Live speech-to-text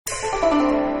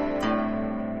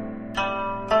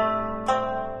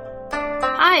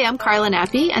Hi, I'm Carla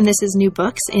Nappi, and this is New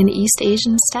Books in East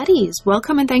Asian Studies.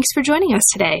 Welcome and thanks for joining us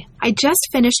today. I just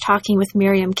finished talking with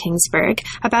Miriam Kingsburg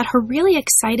about her really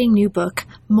exciting new book,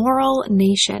 Moral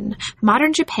Nation,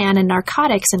 Modern Japan and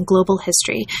Narcotics in Global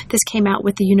History. This came out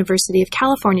with the University of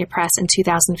California Press in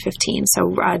 2015,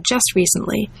 so just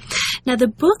recently. Now, the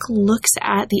book looks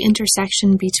at the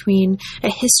intersection between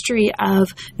a history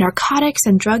of narcotics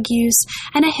and drug use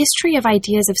and a history of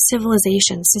ideas of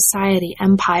civilization, society,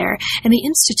 empire, and the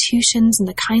institutions and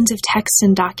the kinds of texts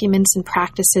and documents and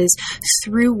practices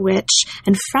through which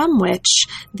and from which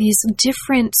these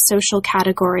different social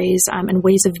categories and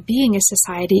ways of being a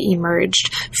society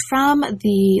emerged from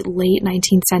the late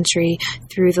 19th century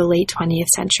through the late 20th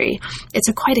century. It's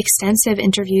a quite extensive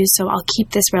interview, so I'll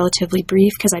keep this relatively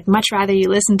brief because I'd much rather you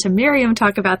listen to Miriam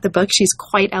talk about the book. She's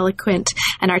quite eloquent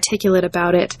and articulate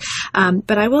about it.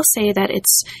 But I will say that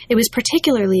it was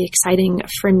particularly exciting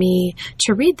for me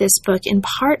to read this book, in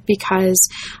part because,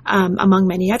 among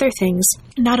many other things,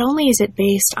 not only is it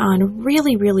based on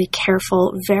really, really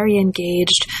careful, very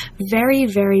engaged, very,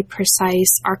 very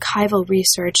precise archival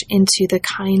research into the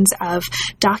kinds of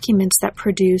documents that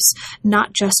produce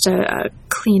not just a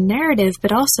clean narrative,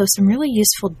 but also some really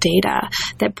useful data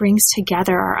that brings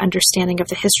together our understanding of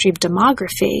the history of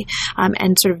demography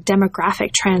and sort of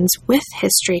demographic trends with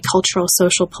history, cultural,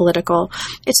 social, political.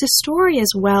 It's a story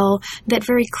as well that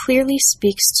very clearly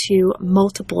speaks to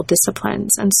multiple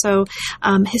disciplines. And so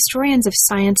historians of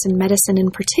science and medicine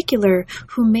in particular,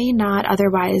 who may not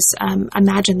otherwise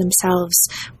imagine themselves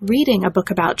reading a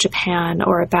book about Japan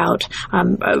or about,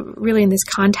 really in this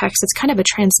context, it's kind of a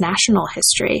transnational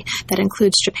history that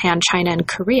includes Japan, China, and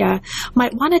Korea,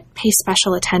 might want to pay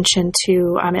special attention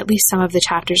to at least some of the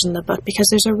chapters in the book, because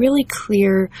there's a really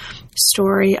clear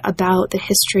story about the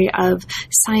history of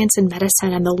science and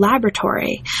medicine and the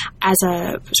laboratory as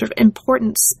a sort of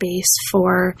important space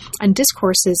for and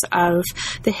discourses of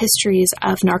the histories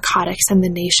of narcotics and the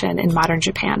nation in modern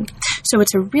Japan. So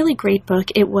it's a really great book.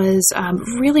 It was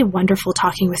really wonderful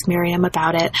talking with Miriam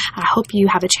about it. I hope you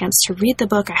have a chance to read the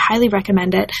book. I highly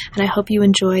recommend it, and I hope you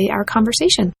enjoy our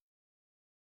conversation.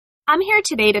 I'm here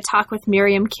today to talk with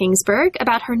Miriam Kingsburg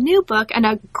about her new book, and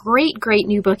a great, great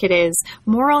new book it is,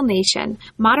 Moral Nation,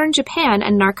 Modern Japan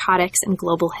and Narcotics in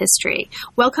Global History.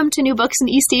 Welcome to New Books in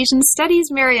East Asian Studies,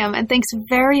 Miriam, and thanks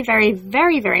very, very,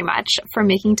 very, very much for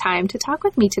making time to talk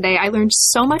with me today. I learned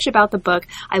so much about the book.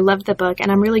 I loved the book,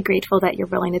 and I'm really grateful that you're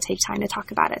willing to take time to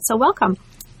talk about it. So welcome.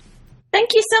 Thank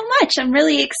you so much. I'm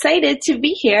really excited to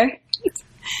be here.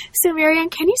 So Miriam,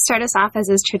 can you start us off, as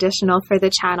is traditional for the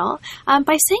channel,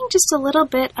 by saying just a little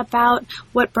bit about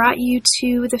what brought you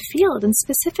to the field, and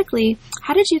specifically,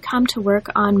 how did you come to work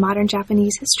on modern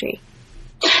Japanese history?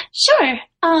 Sure.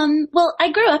 Well,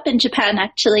 I grew up in Japan,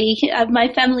 actually.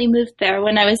 My family moved there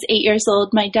when I was 8 years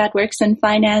old. My dad works in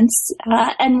finance,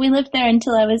 and we lived there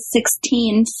until I was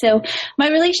 16. So my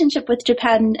relationship with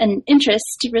Japan and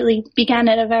interest really began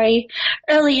at a very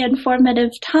early and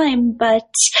formative time. But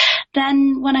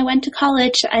then when I went to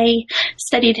college, I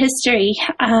studied history,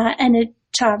 and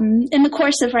in the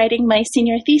course of writing my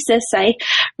senior thesis, I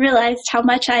realized how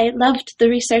much I loved the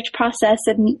research process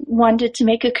and wanted to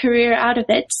make a career out of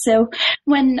it. So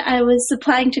when I was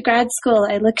applying to grad school,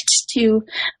 I looked to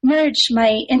merge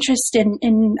my interest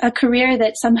in a career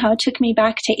that somehow took me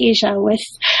back to Asia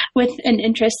with an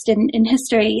interest in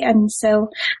history. And so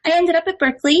I ended up at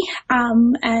Berkeley,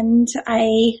 and I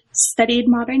studied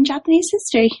modern Japanese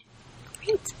history.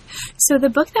 Great. So the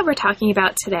book that we're talking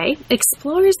about today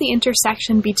explores the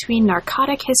intersection between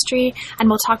narcotic history, and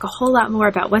we'll talk a whole lot more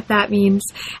about what that means,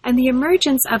 and the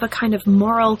emergence of a kind of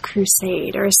moral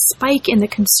crusade, or a spike in the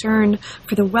concern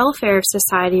for the welfare of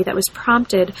society that was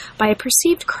prompted by a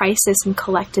perceived crisis in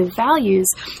collective values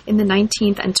in the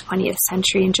 19th and 20th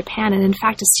century in Japan, and in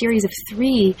fact a series of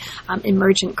 3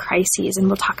 emergent crises, and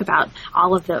we'll talk about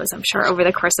all of those, I'm sure, over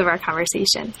the course of our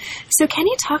conversation. So can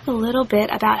you talk a little bit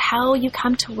about how you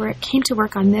came to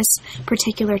work on this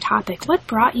particular topic? What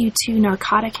brought you to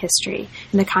narcotic history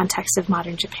in the context of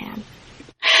modern Japan?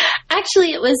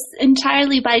 Actually, it was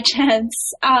entirely by chance.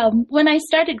 When I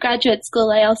started graduate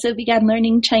school, I also began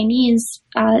learning Chinese.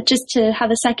 just to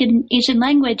have a second Asian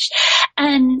language.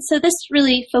 And so this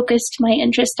really focused my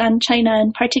interest on China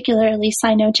and particularly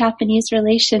Sino-Japanese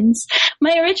relations.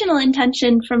 My original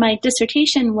intention for my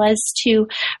dissertation was to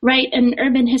write an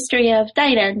urban history of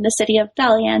Dalian, the city of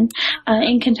Dalian,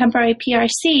 in contemporary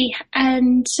PRC.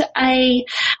 And I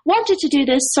wanted to do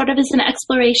this sort of as an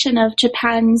exploration of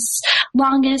Japan's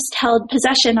longest held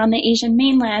possession on the Asian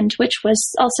mainland, which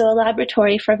was also a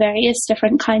laboratory for various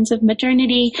different kinds of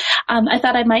modernity. I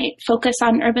thought I might focus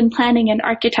on urban planning and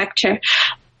architecture.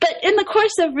 But in the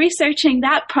course of researching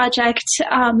that project,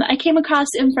 I came across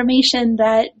information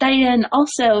that Dalian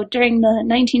also during the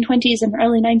 1920s and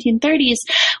early 1930s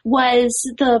was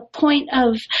the point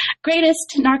of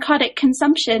greatest narcotic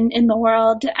consumption in the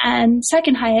world and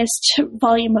second highest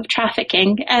volume of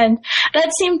trafficking. And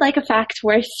that seemed like a fact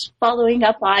worth following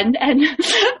up on, and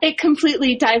it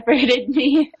completely diverted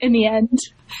me in the end.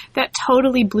 That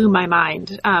totally blew my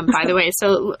mind, by the way.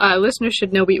 So listeners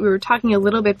should know we were talking a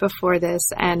little bit before this,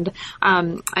 and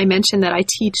I mentioned that I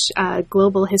teach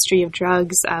global history of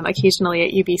drugs occasionally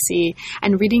at UBC,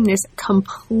 and reading this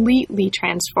completely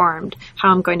transformed how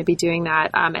I'm going to be doing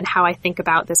that and how I think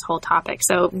about this whole topic.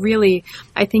 So really,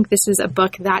 I think this is a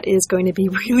book that is going to be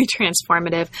really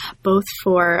transformative, both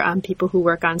for people who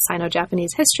work on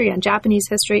Sino-Japanese history, on Japanese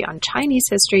history, on Chinese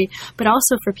history, but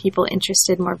also for people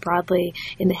interested more broadly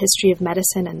in the history of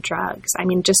medicine and drugs. I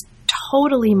mean, just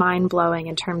totally mind-blowing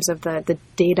in terms of the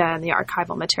data and the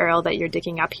archival material that you're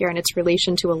digging up here and its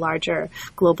relation to a larger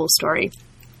global story.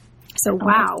 So,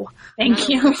 wow. Thank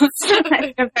you.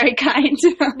 You're very kind.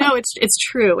 No, it's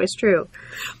true. It's true.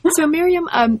 So, Miriam,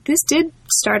 this did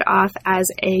start off as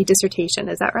a dissertation.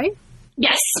 Is that right?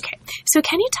 Yes. Okay. So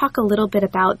can you talk a little bit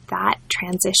about that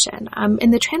transition in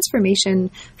the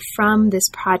transformation from this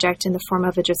project in the form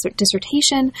of a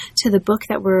dissertation to the book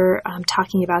that we're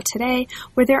talking about today?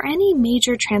 Were there any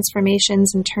major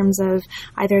transformations in terms of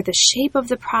either the shape of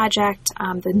the project,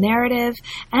 the narrative,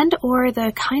 and or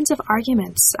the kinds of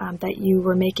arguments that you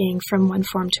were making from one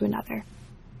form to another?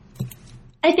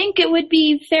 I think it would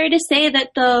be fair to say that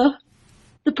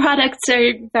the products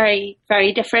are very,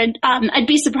 very different. I'd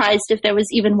be surprised if there was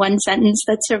even one sentence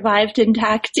that survived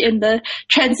intact in the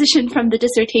transition from the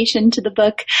dissertation to the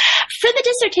book. For the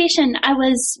dissertation, I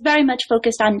was very much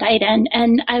focused on Dalian,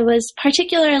 and I was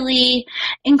particularly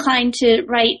inclined to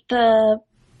write the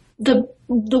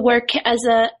work as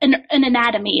an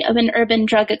anatomy of an urban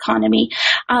drug economy.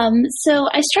 So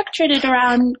I structured it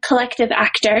around collective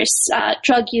actors,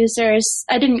 drug users.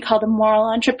 I didn't call them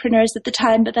moral entrepreneurs at the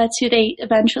time, but that's who they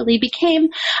eventually became,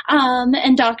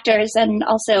 and doctors and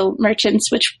also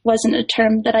merchants, which wasn't a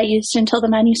term that I used until the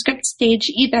manuscript stage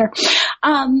either.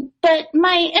 But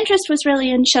my interest was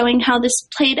really in showing how this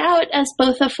played out as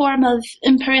both a form of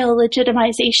imperial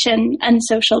legitimization and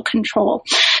social control.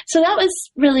 So that was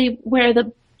really where the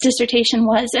dissertation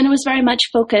was, and it was very much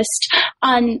focused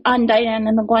on Dalian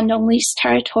and the Guangdong leased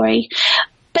territory.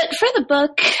 But for the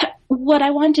book, what I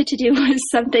wanted to do was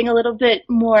something a little bit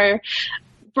more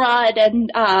broad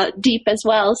and deep as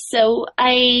well. So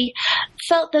I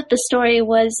felt that the story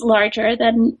was larger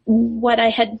than what I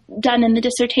had done in the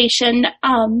dissertation.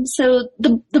 So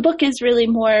the book is really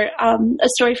more a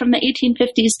story from the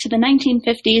 1850s to the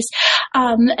 1950s,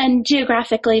 and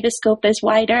geographically the scope is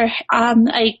wider.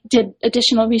 I did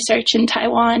additional research in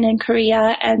Taiwan and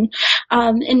Korea and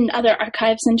in other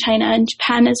archives in China and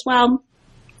Japan as well.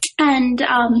 And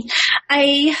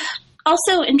I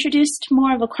also introduced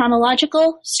more of a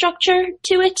chronological structure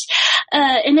to it.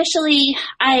 Initially,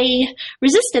 I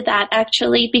resisted that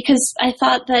actually because I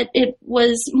thought that it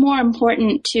was more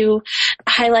important to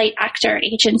highlight actor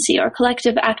agency or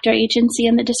collective actor agency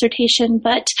in the dissertation.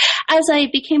 But as I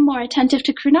became more attentive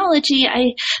to chronology,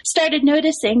 I started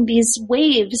noticing these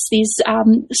waves, these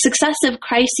successive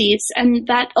crises, and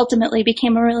that ultimately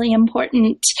became a really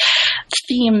important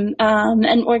theme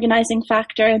and organizing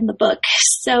factor in the book.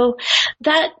 So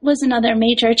that was another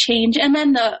major change. And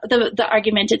then the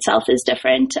argument itself is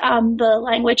different. The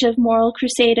language of moral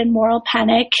crusade and moral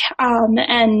panic,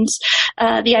 and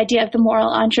the idea of the moral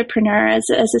entrepreneur as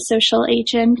a social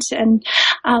agent, and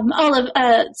all of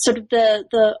sort of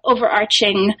the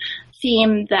overarching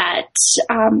theme that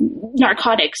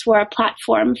narcotics were a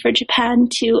platform for Japan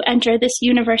to enter this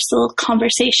universal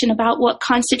conversation about what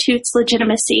constitutes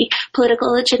legitimacy,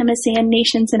 political legitimacy in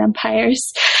nations and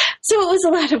empires. So it was a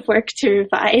lot of work to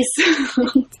revise.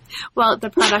 Well, the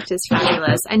product is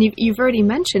fabulous. And you've already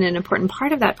mentioned an important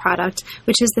part of that product,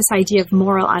 which is this idea of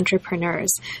moral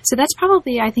entrepreneurs. So that's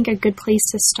probably, I think, a good place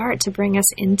to start to bring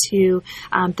us into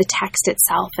the text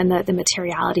itself and the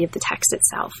materiality of the text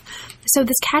itself. So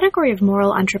this category of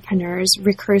moral entrepreneurs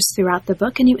recurs throughout the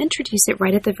book, and you introduce it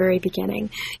right at the very beginning.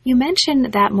 You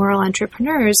mention that moral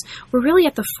entrepreneurs were really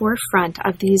at the forefront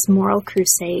of these moral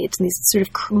crusades and these sort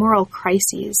of moral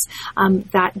crises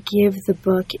that give the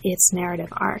book its narrative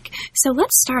arc. So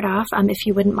let's start off, if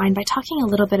you wouldn't mind, by talking a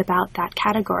little bit about that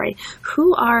category.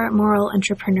 Who are moral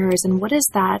entrepreneurs, and what does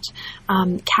that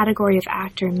category of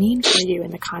actor mean for you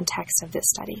in the context of this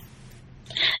study?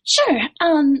 Sure.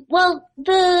 Well,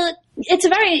 it's a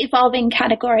very evolving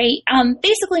category.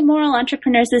 Basically, moral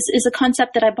entrepreneurs is a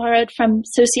concept that I borrowed from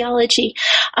sociology,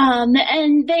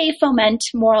 and they foment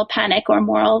moral panic or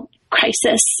moral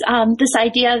crisis. This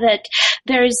idea that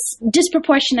there's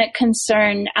disproportionate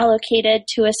concern allocated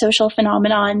to a social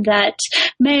phenomenon that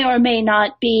may or may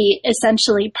not be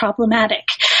essentially problematic.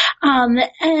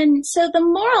 And so the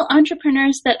moral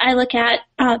entrepreneurs that I look at,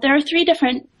 there are three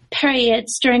different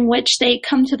periods during which they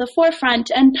come to the forefront.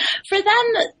 And for them,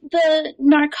 the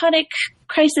narcotic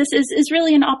crisis is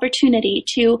really an opportunity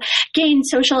to gain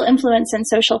social influence and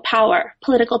social power,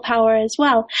 political power as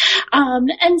well.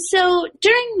 And so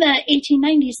during the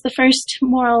 1890s, the first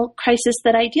moral crisis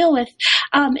that I deal with,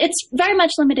 it's very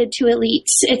much limited to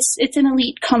elites. It's an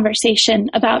elite conversation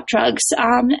about drugs,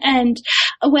 and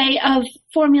a way of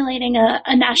formulating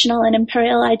a national and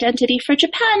imperial identity for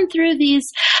Japan through these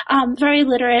very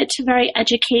literate, very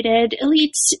educated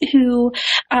elites who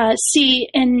see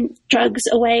in drugs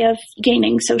a way of gaining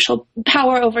social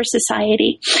power over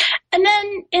society. And then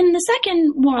in the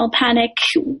second moral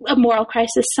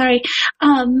crisis,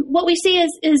 what we see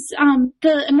is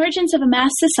the emergence of a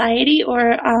mass society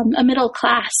or a middle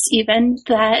class even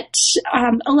that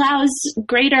allows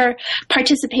greater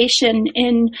participation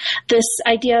in this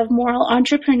idea of moral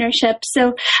entrepreneurship.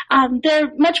 So there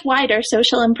are much wider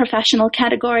social and professional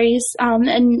categories,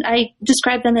 and I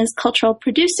describe them as cultural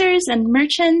producers and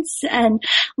merchants and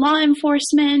law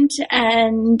enforcement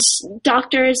and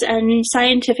doctors and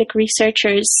scientific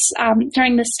researchers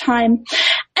during this time.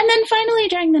 And then finally,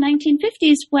 during the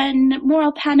 1950s, when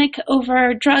moral panic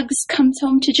over drugs comes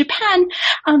home to Japan,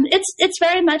 it's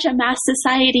very much a mass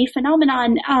society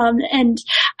phenomenon. And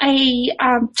I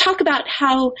talk about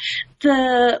how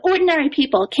the ordinary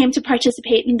people came to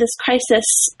participate in this crisis,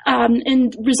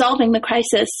 in resolving the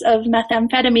crisis of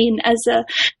methamphetamine as a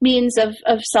means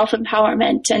of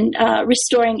self-empowerment and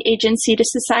restoring agency to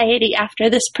society after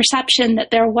this perception that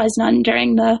there was none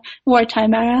during the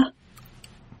wartime era.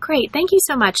 Great. Thank you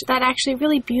so much. That actually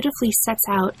really beautifully sets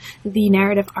out the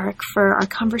narrative arc for our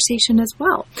conversation as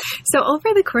well. So over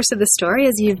the course of the story,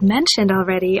 as you've mentioned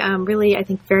already, really, I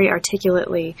think very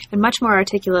articulately, and much more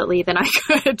articulately than I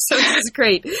could, so this is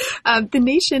great. The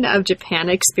nation of Japan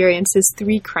experiences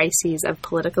three crises of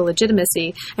political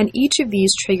legitimacy, and each of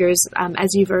these triggers,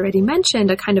 as you've already mentioned,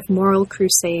 a kind of moral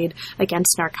crusade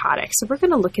against narcotics. So we're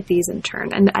going to look at these in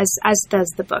turn, and as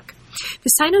does the book. The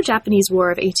Sino-Japanese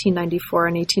War of 1894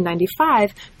 and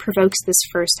 1895 provokes this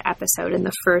first episode and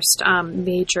the first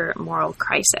major moral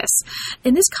crisis.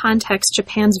 In this context,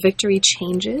 Japan's victory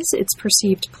changes its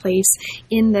perceived place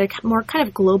in the more kind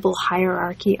of global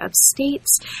hierarchy of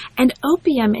states, and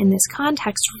opium in this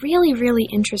context really, really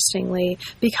interestingly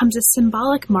becomes a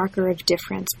symbolic marker of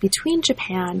difference between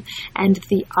Japan and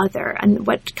the other. And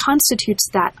what constitutes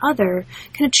that other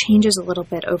kind of changes a little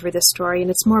bit over the story,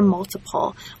 and it's more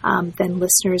multiple than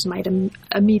listeners might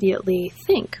immediately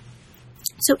think.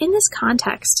 So in this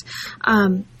context,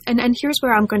 and here's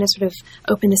where I'm going to sort of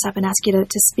open this up and ask you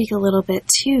to speak a little bit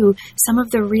to some of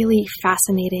the really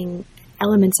fascinating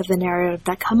elements of the narrative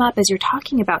that come up as you're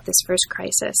talking about this first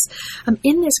crisis.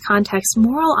 In this context,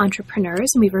 moral entrepreneurs,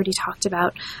 and we've already talked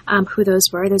about who those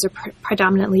were. Those are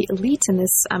predominantly elites in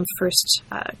this first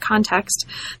context.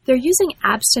 They're using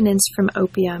abstinence from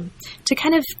opium to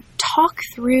kind of talk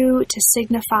through, to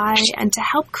signify, and to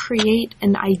help create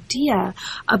an idea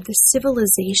of the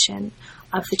civilization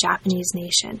of the Japanese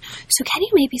nation. So can you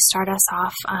maybe start us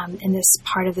off in this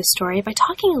part of the story by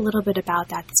talking a little bit about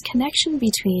that, this connection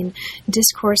between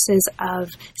discourses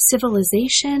of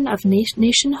civilization, of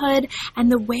nationhood,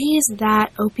 and the ways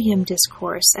that opium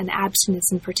discourse and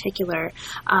abstinence in particular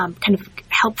kind of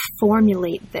help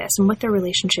formulate this, and what the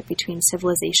relationship between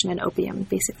civilization and opium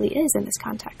basically is in this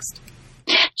context?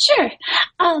 Sure.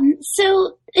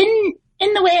 So in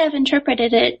the way I've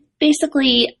interpreted it,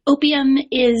 basically opium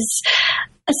is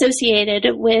associated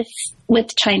with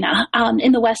China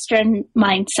in the Western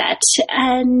mindset.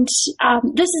 And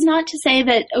this is not to say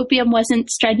that opium wasn't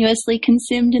strenuously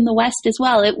consumed in the West as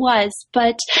well. It was.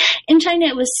 But in China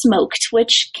it was smoked,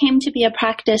 which came to be a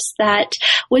practice that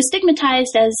was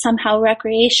stigmatized as somehow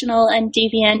recreational and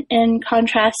deviant, in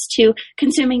contrast to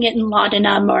consuming it in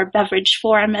laudanum or beverage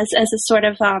form as a sort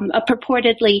of a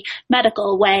purportedly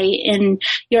medical way in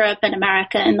Europe and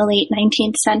America in the late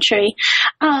 19th century.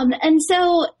 And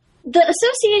so the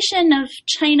association of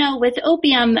China with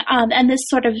opium and this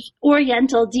sort of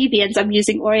Oriental deviance, I'm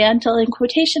using Oriental in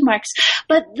quotation marks,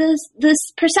 but this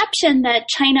perception that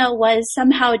China was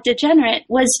somehow degenerate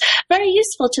was very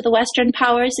useful to the Western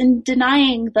powers in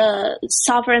denying the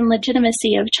sovereign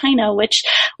legitimacy of China, which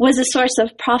was a source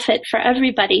of profit for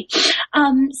everybody.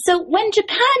 So when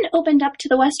Japan opened up to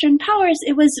the Western powers,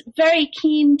 it was very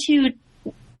keen to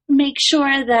make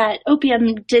sure that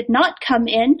opium did not come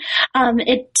in.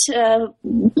 It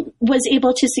was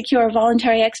able to secure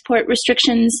voluntary export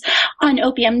restrictions on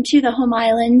opium to the home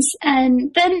islands.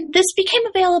 And then this became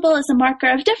available as a marker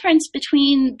of difference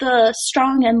between the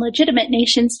strong and legitimate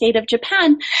nation state of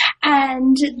Japan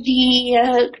and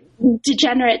the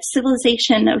degenerate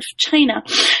civilization of China.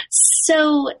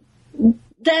 So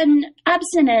then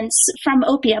abstinence from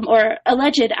opium, or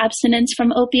alleged abstinence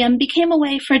from opium, became a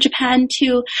way for Japan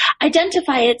to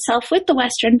identify itself with the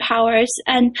Western powers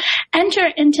and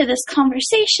enter into this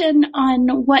conversation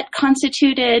on what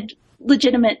constituted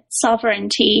legitimate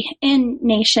sovereignty in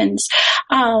nations.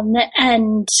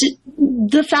 And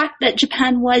the fact that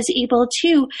Japan was able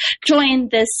to join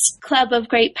this club of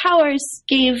great powers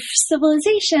gave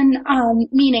civilization,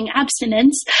 meaning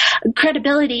abstinence,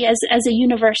 credibility as a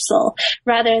universal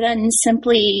rather than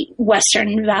simply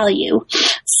Western value.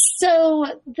 So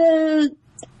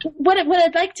what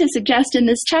I'd like to suggest in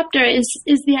this chapter is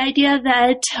the idea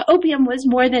that opium was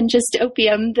more than just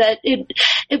opium, that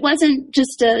it wasn't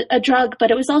just a drug,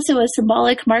 but it was also a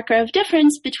symbolic marker of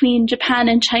difference between Japan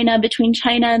and China, between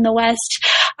China and the West,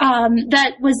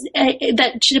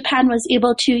 that Japan was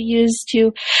able to use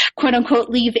to, quote unquote,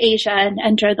 leave Asia and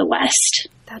enter the West.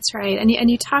 That's right.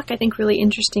 And you talk, I think, really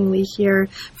interestingly here,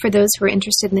 for those who are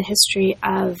interested in the history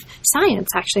of science,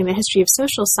 actually, in the history of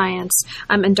social science,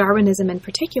 and Darwinism in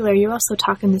particular. You also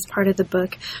talk in this part of the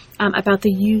book about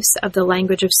the use of the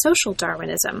language of social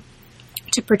Darwinism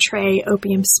to portray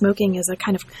opium smoking as a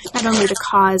kind of not only the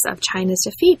cause of China's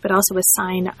defeat, but also a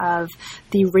sign of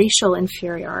the racial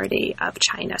inferiority of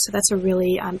China. So that's a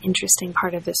really interesting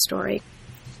part of this story.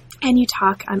 And you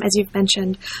talk, as you've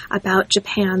mentioned, about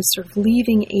Japan sort of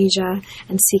leaving Asia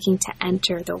and seeking to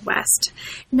enter the West.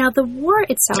 Now, the war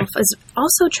itself has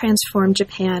also transformed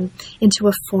Japan into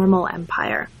a formal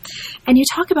empire. And you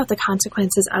talk about the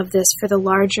consequences of this for the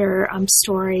larger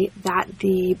story that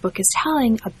the book is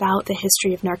telling about the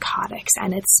history of narcotics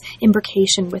and its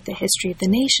imbrication with the history of the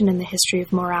nation and the history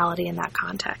of morality in that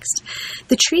context.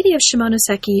 The Treaty of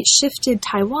Shimonoseki shifted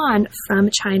Taiwan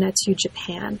from China to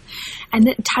Japan.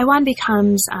 And Taiwan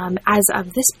becomes, as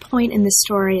of this point in the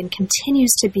story, and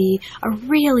continues to be a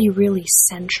really, really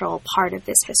central part of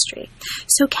this history.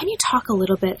 So can you talk a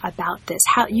little bit about this?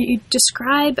 How you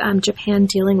describe Japan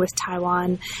dealing with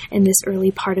Taiwan in this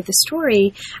early part of the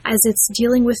story as it's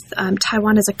dealing with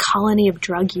Taiwan as a colony of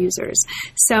drug users.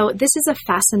 So this is a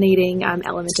fascinating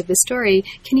element of the story.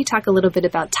 Can you talk a little bit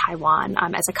about Taiwan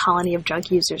as a colony of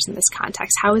drug users in this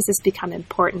context? How has this become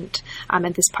important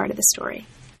in this part of the story?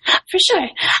 For sure.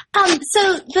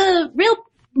 So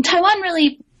Taiwan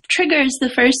really triggers the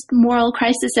first moral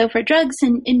crisis over drugs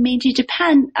in Meiji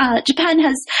Japan. Japan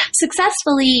has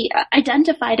successfully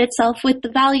identified itself with the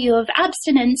value of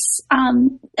abstinence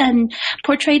and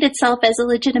portrayed itself as a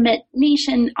legitimate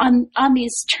nation on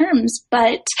these terms.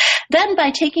 But then by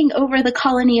taking over the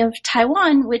colony of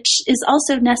Taiwan, which is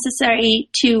also necessary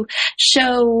to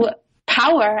show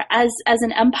power as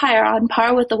an empire on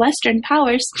par with the Western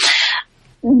powers,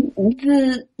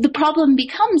 the problem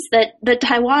becomes that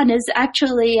Taiwan is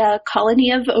actually a colony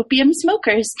of opium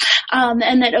smokers,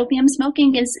 and that opium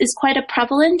smoking is quite a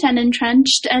prevalent and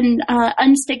entrenched and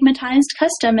unstigmatized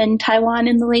custom in Taiwan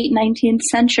in the late 19th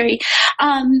century.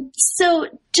 So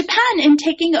Japan, in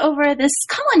taking over this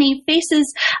colony,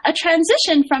 faces a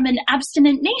transition from an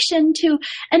abstinent nation to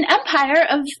an empire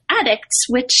of addicts,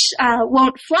 which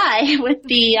won't fly with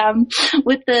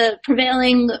the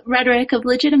prevailing rhetoric of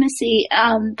legitimacy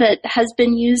that has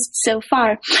been used so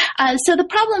far. So the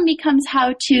problem becomes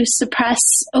how to suppress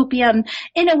opium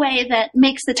in a way that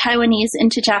makes the Taiwanese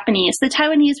into Japanese. The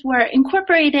Taiwanese were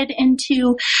incorporated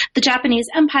into the Japanese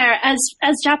empire as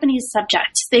Japanese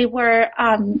subjects. They were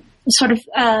sort of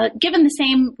given the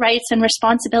same rights and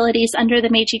responsibilities under the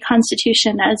Meiji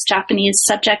Constitution as Japanese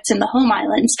subjects in the home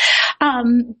islands.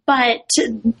 But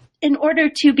in order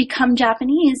to become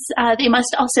Japanese, they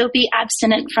must also be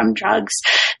abstinent from drugs.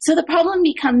 So the problem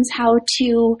becomes how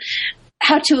to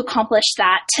accomplish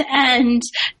that and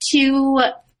to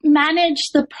manage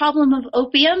the problem of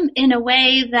opium in a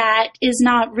way that is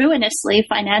not ruinously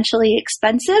financially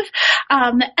expensive,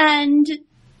 and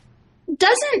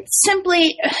doesn't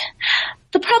simply.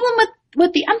 The problem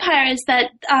with the empire is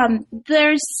that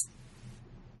there's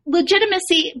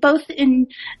legitimacy both in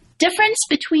difference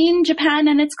between Japan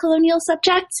and its colonial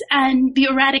subjects and the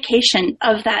eradication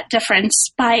of that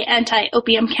difference by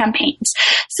anti-opium campaigns.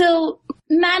 So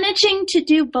managing to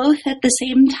do both at the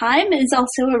same time is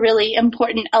also a really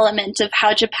important element of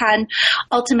how Japan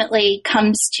ultimately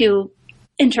comes to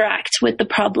interact with the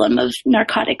problem of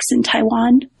narcotics in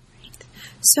Taiwan.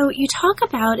 So you talk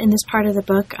about in this part of the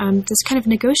book this kind of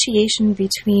negotiation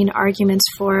between arguments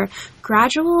for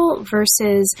gradual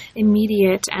versus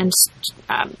immediate and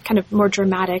kind of more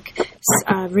dramatic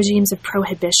regimes of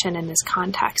prohibition in this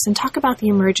context, and talk about the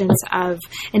emergence of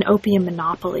an opium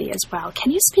monopoly as well.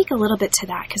 Can you speak a little bit to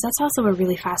that? Because that's also a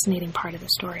really fascinating part of the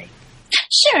story.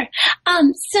 Sure.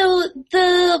 So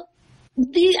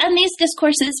these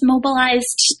discourses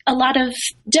mobilized a lot of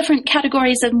different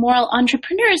categories of moral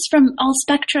entrepreneurs from all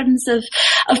spectrums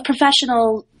of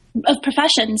professions,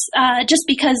 just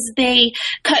because they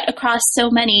cut across so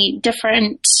many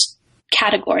different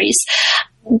categories.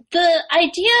 The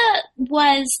idea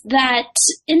was that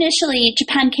initially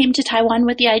Japan came to Taiwan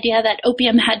with the idea that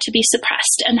opium had to be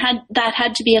suppressed and that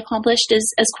had to be accomplished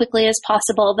as quickly as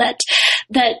possible, that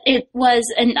it was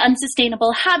an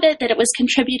unsustainable habit, that it was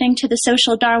contributing to the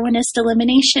social Darwinist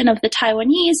elimination of the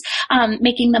Taiwanese,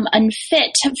 making them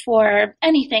unfit for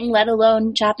anything, let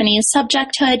alone Japanese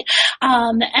subjecthood,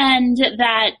 and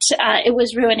that it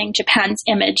was ruining Japan's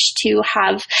image to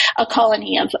have a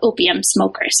colony of opium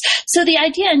smokers. So the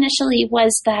idea initially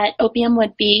was that opium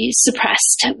would be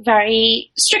suppressed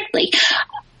very strictly.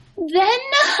 Then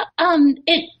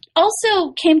it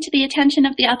also came to the attention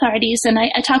of the authorities, and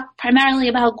I talk primarily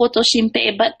about Goto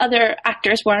Shinpei, but other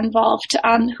actors were involved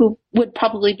who would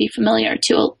probably be familiar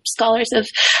to scholars of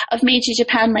Meiji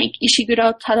Japan, like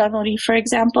Ishiguro Tadanori, for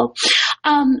example.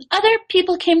 Other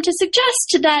people came to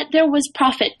suggest that there was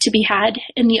profit to be had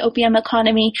in the opium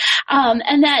economy,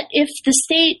 and that if the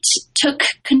state took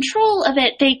control of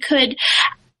it, they could,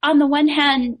 on the one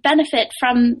hand, benefit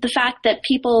from the fact that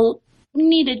people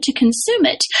needed to consume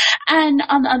it, and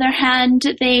on the other hand,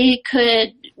 they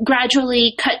could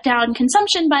gradually cut down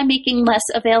consumption by making less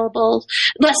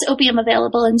opium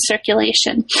available in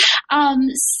circulation.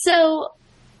 So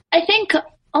I think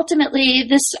ultimately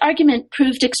this argument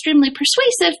proved extremely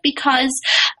persuasive because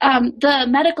the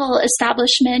medical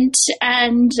establishment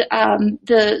and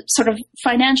the sort of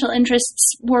financial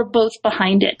interests were both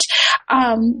behind it.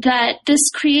 That this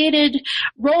created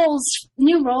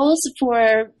new roles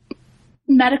for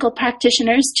medical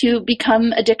practitioners to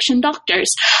become addiction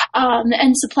doctors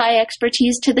and supply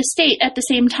expertise to the state at the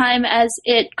same time as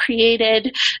it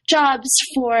created jobs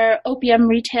for opium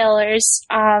retailers,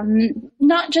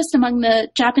 not just among the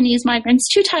Japanese migrants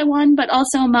to Taiwan, but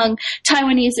also among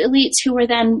Taiwanese elites who were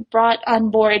then brought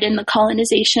on board in the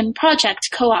colonization project,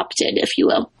 co-opted, if you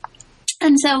will.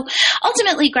 And so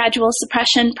ultimately gradual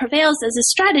suppression prevails as a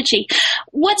strategy.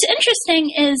 What's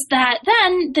interesting is that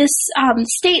then this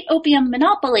state opium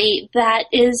monopoly that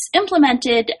is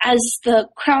implemented as the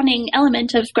crowning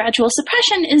element of gradual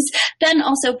suppression is then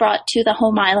also brought to the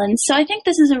home island. So I think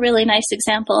this is a really nice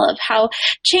example of how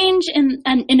change and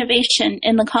innovation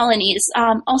in the colonies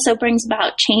also brings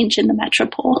about change in the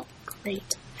metropole.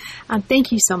 Great.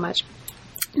 Thank you so much.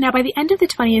 Now, by the end of the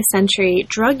 20th century,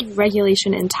 drug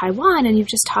regulation in Taiwan, and you've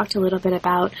just talked a little bit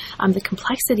about the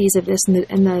complexities of this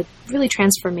and the really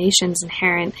transformations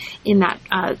inherent in that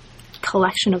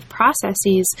collection of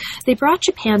processes, they brought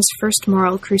Japan's first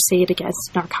moral crusade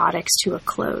against narcotics to a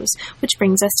close, which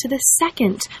brings us to the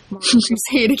second moral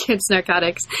crusade against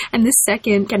narcotics and the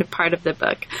second kind of part of the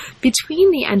book.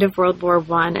 Between the end of World War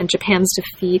I and Japan's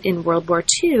defeat in World War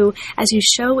II, as you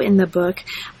show in the book,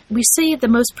 we see the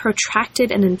most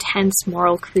protracted and intense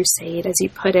moral crusade, as you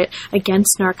put it,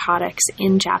 against narcotics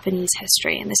in Japanese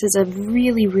history. And this is a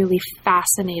really, really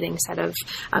fascinating set of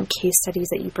case studies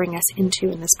that you bring us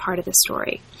into in this part of the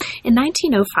story. In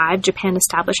 1905, Japan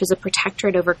establishes a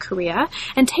protectorate over Korea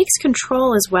and takes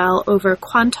control as well over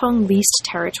Kwantung Leased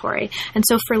Territory. And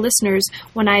so for listeners,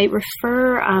 when I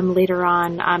refer later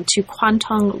on to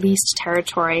Kwantung Leased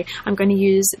Territory, I'm going to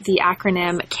use the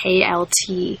acronym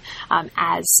KLT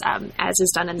as as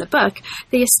is done in the book,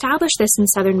 they establish this in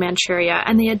southern Manchuria,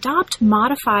 and they adopt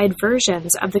modified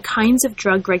versions of the kinds of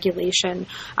drug regulation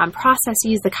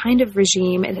processes, the kind of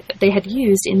regime they had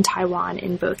used in Taiwan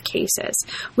in both cases.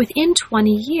 Within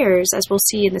 20 years, as we'll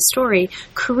see in the story,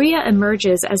 Korea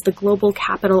emerges as the global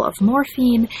capital of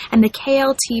morphine, and the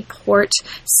KLT port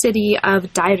city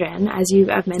of Dairen, as you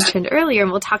have mentioned earlier,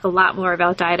 and we'll talk a lot more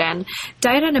about Dairen.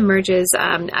 Dairen emerges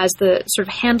as the sort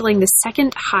of handling the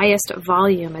second highest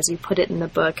volume, as you put it in the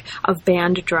book, of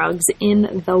banned drugs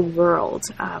in the world.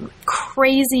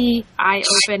 Crazy,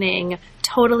 eye-opening,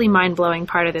 totally mind-blowing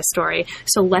part of this story.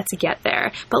 So let's get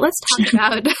there. But let's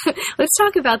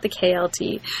talk about the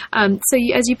KLT.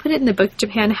 As you put it in the book,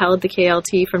 Japan held the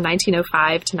KLT from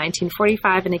 1905 to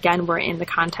 1945, and again, we're in the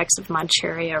context of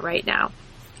Manchuria right now.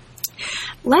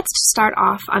 Let's start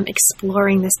off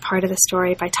exploring this part of the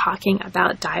story by talking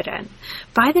about Dairen.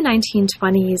 By the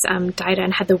 1920s,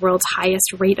 Dairen had the world's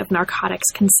highest rate of narcotics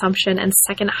consumption and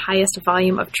second highest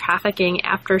volume of trafficking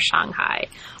after Shanghai.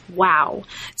 Wow.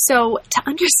 So to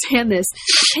understand this,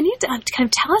 can you kind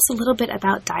of tell us a little bit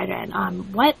about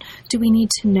Dairen? What do we need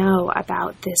to know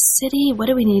about this city? What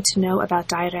do we need to know about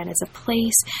Dairen as a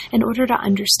place in order to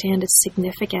understand its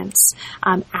significance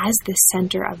as the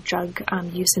center of drug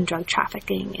use and drug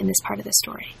trafficking in this part of the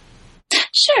story?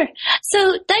 Sure.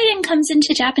 So Dairen comes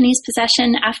into Japanese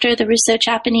possession after the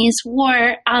Russo-Japanese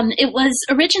War. It was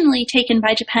originally taken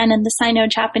by Japan in the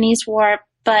Sino-Japanese War,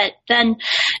 but then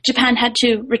Japan had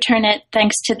to return it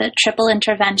thanks to the Triple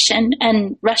Intervention,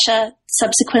 and Russia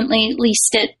subsequently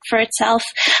leased it for itself.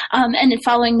 And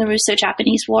following the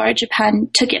Russo-Japanese War, Japan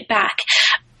took it back.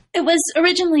 It was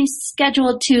originally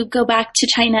scheduled to go back to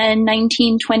China in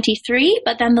 1923,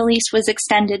 but then the lease was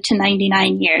extended to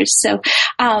 99 years. So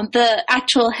the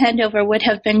actual handover would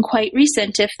have been quite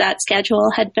recent if that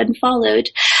schedule had been followed.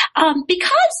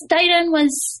 Because Dairen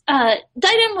was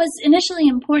initially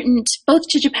important both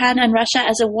to Japan and Russia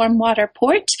as a warm water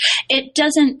port, it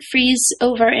doesn't freeze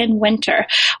over in winter,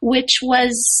 which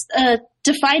was a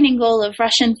defining goal of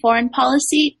Russian foreign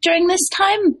policy during this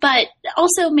time, but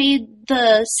also made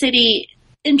the city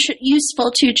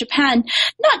useful to Japan,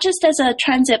 not just as a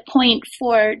transit point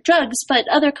for drugs, but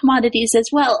other commodities as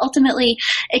well. Ultimately,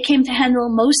 it came to handle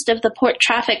most of the port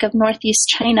traffic of northeast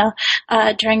China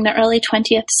during the early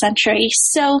 20th century.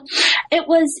 So it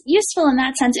was useful in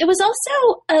that sense. It was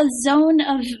also a zone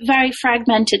of very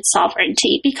fragmented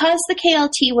sovereignty because the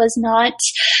KLT was not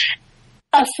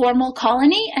a formal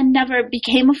colony and never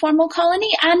became a formal colony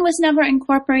and was never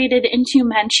incorporated into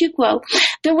Manchukuo.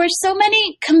 There were so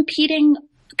many competing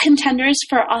contenders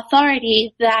for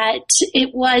authority that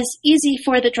it was easy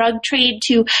for the drug trade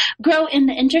to grow in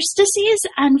the interstices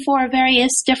and for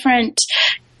various different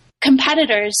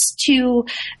competitors to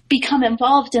become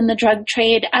involved in the drug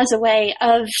trade as a way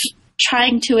of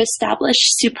trying to establish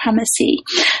supremacy.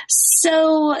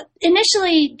 So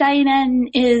initially, Dairen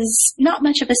is not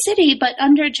much of a city, but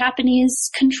under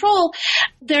Japanese control,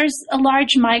 there's a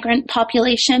large migrant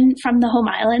population from the home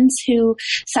islands who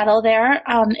settle there.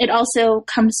 It also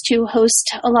comes to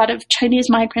host a lot of Chinese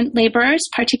migrant laborers,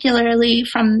 particularly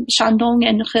from Shandong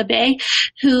and Hebei,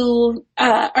 who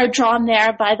are drawn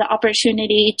there by the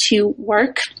opportunity to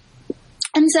work.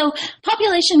 And so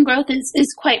population growth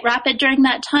is quite rapid during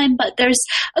that time, but there's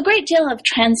a great deal of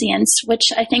transience, which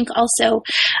I think also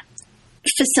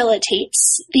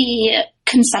facilitates the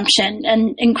consumption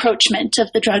and encroachment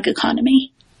of the drug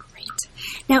economy.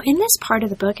 Now, in this part of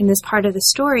the book, in this part of the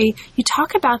story, you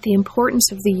talk about the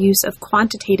importance of the use of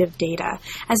quantitative data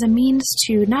as a means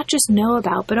to not just know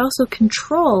about, but also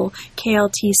control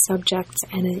KLT subjects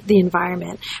and the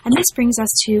environment. And this brings us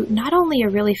to not only a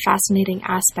really fascinating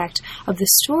aspect of the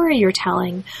story you're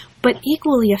telling, but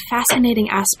equally a fascinating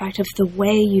aspect of the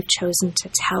way you've chosen to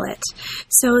tell it.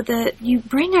 So you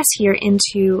bring us here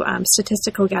into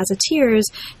Statistical Gazetteers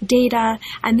data,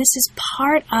 and this is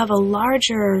part of a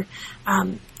larger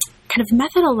kind of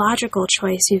methodological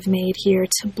choice you've made here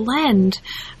to blend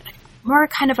more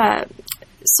kind of a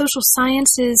social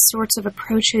sciences sorts of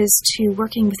approaches to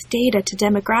working with data, to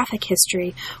demographic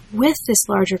history, with this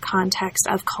larger context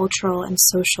of cultural and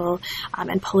social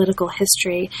and political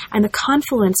history, and the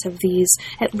confluence of these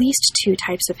at least two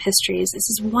types of histories. This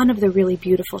is one of the really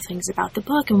beautiful things about the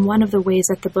book, and one of the ways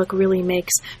that the book really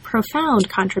makes profound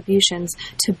contributions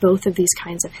to both of these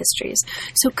kinds of histories.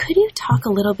 So could you talk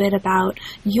a little bit about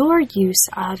your use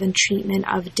of and treatment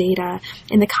of data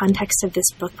in the context of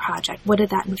this book project? What did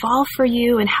that involve for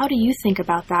you? And how do you think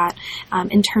about that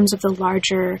in terms of the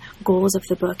larger goals of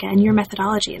the book and your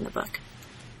methodology in the book?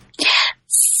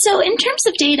 So in terms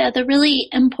of data, the really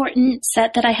important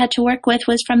set that I had to work with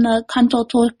was from the Kanto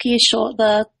Tokisho,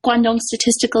 the Guangdong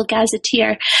Statistical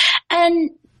Gazetteer.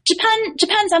 And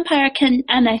Japan's empire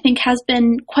and I think has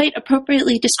been quite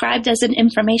appropriately described as an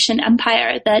information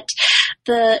empire, that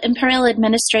the imperial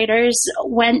administrators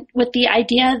went with the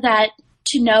idea that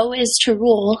to know is to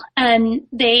rule, and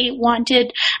they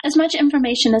wanted as much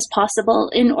information as possible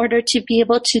in order to be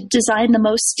able to design the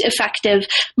most effective,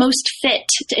 most fit,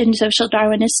 in social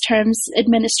Darwinist terms,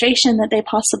 administration that they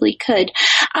possibly could.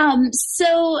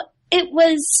 So it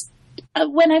was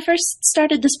when I first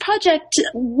started this project,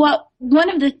 one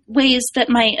of the ways that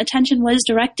my attention was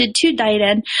directed to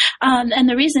Daiden, and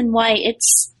the reason why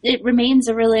it remains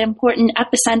a really important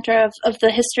epicenter of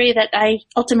the history that I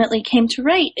ultimately came to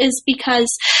write, is because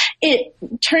it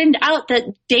turned out that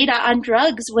data on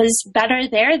drugs was better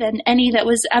there than any that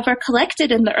was ever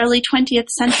collected in the early 20th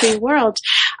century world.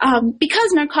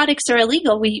 Because narcotics are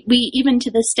illegal, we even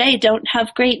to this day don't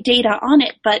have great data on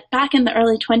it, but back in the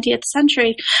early 20th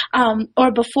century,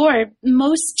 or before,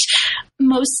 most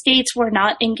states were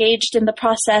not engaged in the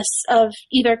process of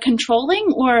either controlling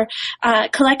or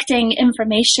collecting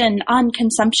information on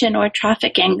consumption or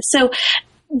trafficking. So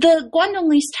the Guangdong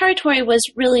Leased Territory was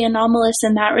really anomalous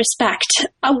in that respect.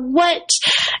 What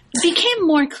became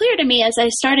more clear to me as I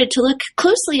started to look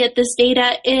closely at this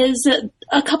data is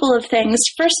a couple of things.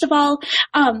 First of all,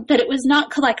 that it was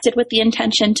not collected with the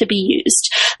intention to be used,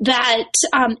 that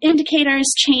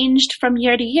indicators changed from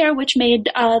year to year, which made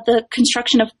the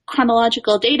construction of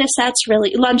chronological data sets,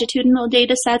 really longitudinal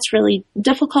data sets, really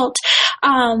difficult,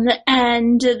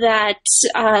 and that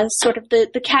sort of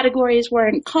the categories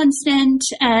weren't constant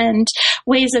and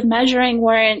ways of measuring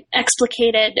weren't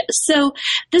explicated. So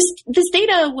this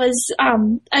data was,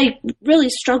 I really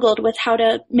struggled with how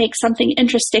to make something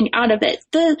interesting out of it.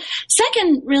 The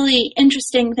second really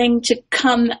interesting thing to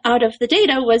come out of the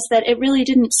data was that it really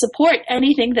didn't support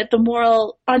anything that the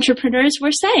moral entrepreneurs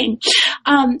were saying.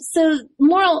 So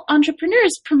moral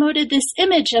entrepreneurs promoted this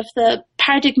image of the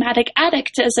paradigmatic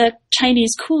addict as a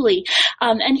Chinese coolie,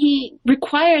 and he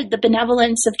required the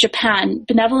benevolence of Japan,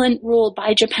 benevolent rule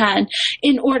by Japan,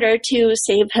 in order to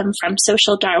save him from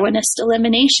social Darwinist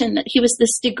elimination, that he was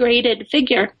this degraded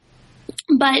figure.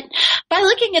 But by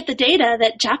looking at the data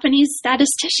that Japanese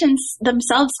statisticians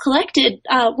themselves collected,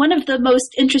 one of the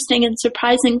most interesting and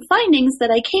surprising findings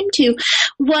that I came to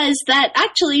was that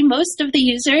actually most of the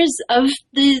users of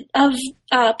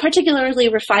particularly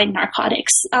refined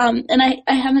narcotics, and I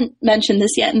haven't mentioned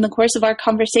this yet in the course of our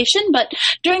conversation, but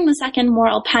during the second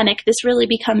moral panic, this really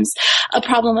becomes a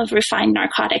problem of refined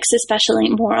narcotics, especially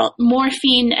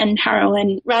morphine and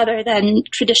heroin, rather than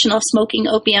traditional smoking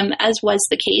opium, as was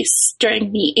the case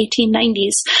during the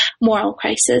 1890s moral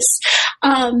crisis.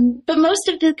 But most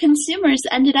of the consumers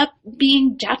ended up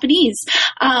being Japanese.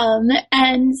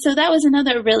 And so that was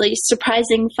another really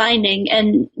surprising finding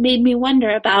and made me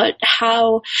wonder about how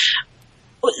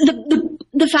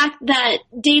the fact that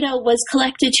data was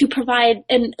collected to provide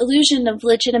an illusion of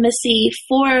legitimacy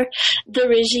for the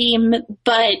regime,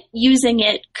 but using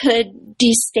it could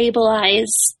destabilize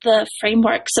the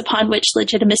frameworks upon which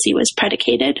legitimacy was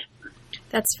predicated.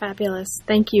 That's fabulous.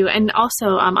 Thank you. And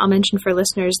also, I'll mention for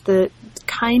listeners, the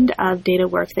kind of data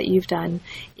work that you've done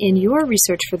in your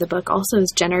research for the book also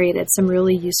has generated some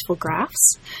really useful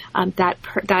graphs that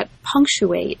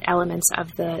punctuate elements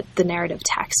of the narrative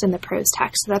text and the prose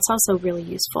text. So that's also really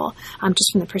useful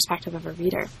just from the perspective of a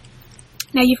reader.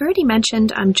 Now, you've already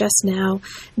mentioned just now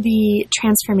the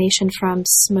transformation from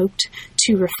smoked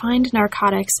to refined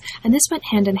narcotics, and this went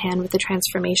hand in hand with the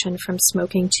transformation from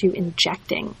smoking to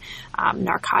injecting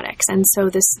narcotics. And so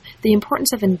the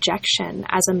importance of injection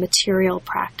as a material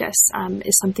practice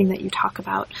is something that you talk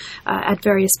about at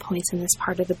various points in this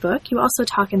part of the book. You also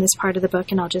talk in this part of the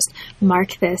book, and I'll just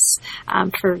mark this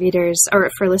for readers, or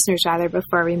for listeners rather,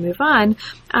 before we move on.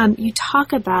 You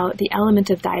talk about the element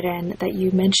of Daiden that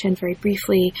you mentioned very briefly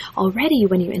already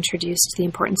when you introduced the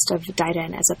importance of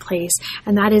Daiden as a place,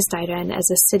 and that is Daiden as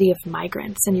a city of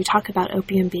migrants. And you talk about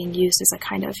opium being used as a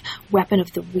kind of weapon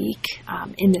of the weak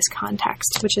in this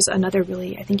context, which is another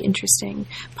really, I think, interesting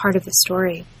part of the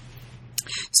story.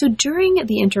 So during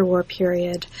the interwar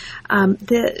period,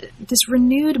 this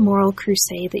renewed moral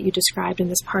crusade that you described in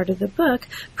this part of the book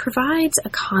provides a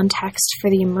context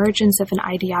for the emergence of an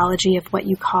ideology of what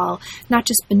you call not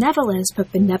just benevolence,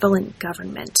 but benevolent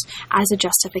government as a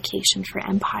justification for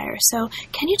empire. So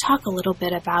can you talk a little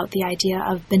bit about the idea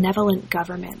of benevolent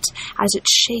government as it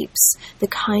shapes the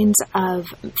kinds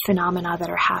of phenomena that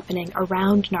are happening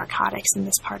around narcotics in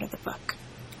this part of the book?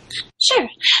 Sure.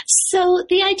 So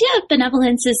the idea of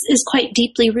benevolence is quite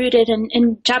deeply rooted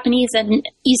in Japanese and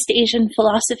East Asian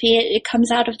philosophy. It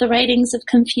comes out of the writings of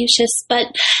Confucius, but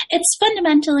it's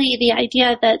fundamentally the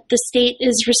idea that the state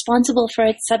is responsible for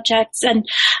its subjects, and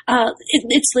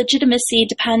its legitimacy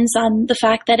depends on the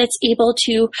fact that it's able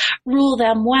to rule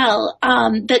them well,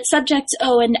 that subjects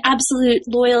owe an absolute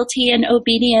loyalty and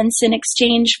obedience in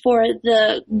exchange for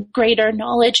the greater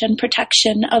knowledge and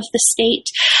protection of the state.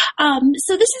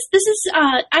 So this is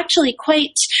actually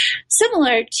quite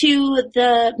similar to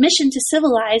the mission to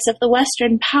civilize of the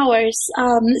Western powers.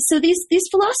 So these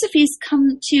philosophies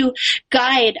come to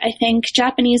guide, I think,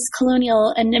 Japanese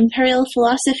colonial and imperial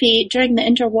philosophy during the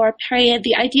interwar period.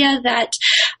 The idea that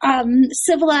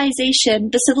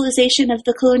the civilization of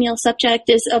the colonial subject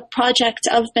is a project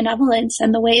of benevolence,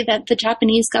 and the way that the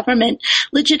Japanese government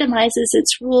legitimizes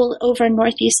its rule over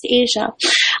Northeast Asia.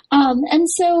 And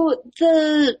so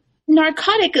the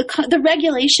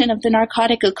regulation of the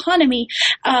narcotic economy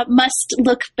must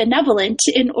look benevolent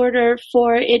in order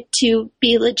for it to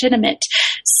be legitimate.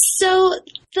 So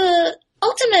the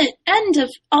ultimate end of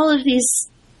all of these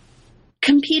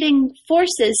competing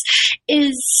forces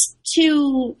is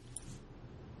to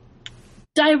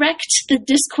direct the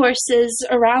discourses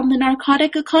around the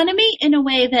narcotic economy in a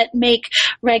way that make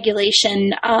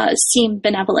regulation seem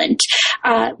benevolent,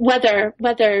 whether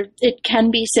it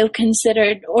can be so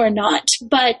considered or not.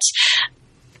 But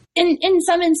in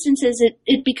some instances,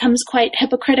 it becomes quite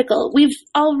hypocritical. We've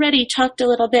already talked a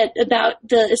little bit about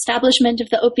the establishment of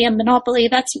the opium monopoly.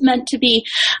 That's meant to be,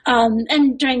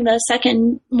 and during the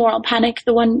second moral panic,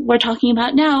 the one we're talking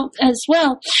about now as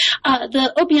well,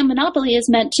 the opium monopoly is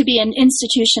meant to be an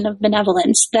institution of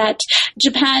benevolence, that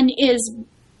Japan is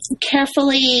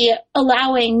carefully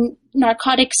allowing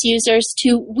narcotics users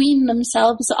to wean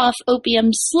themselves off opium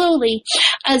slowly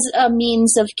as a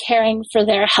means of caring for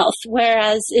their health,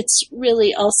 whereas it's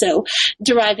really also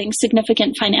deriving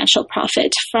significant financial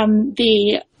profit from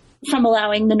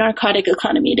allowing the narcotic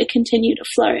economy to continue to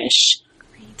flourish.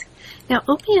 Now,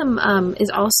 opium is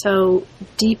also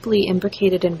deeply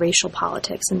imbricated in racial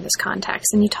politics in this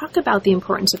context, and you talk about the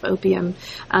importance of opium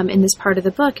in this part of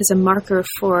the book as a marker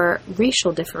for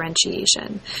racial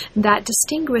differentiation that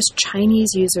distinguished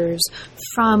Chinese users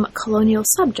from colonial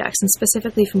subjects, and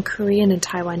specifically from Korean and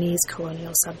Taiwanese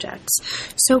colonial subjects.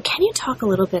 So can you talk a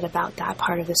little bit about that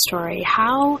part of the story?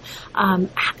 How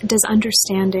does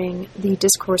understanding the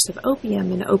discourse of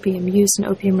opium and opium use and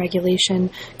opium regulation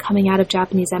coming out of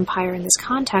Japanese empire in this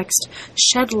context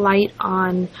shed light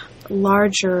on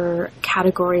larger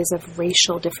categories of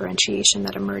racial differentiation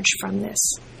that emerged from this?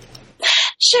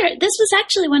 Sure. This was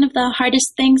actually one of the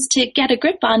hardest things to get a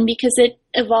grip on because it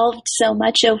evolved so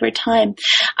much over time.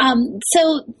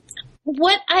 So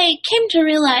what I came to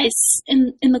realize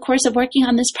in the course of working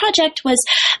on this project was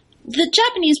the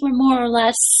Japanese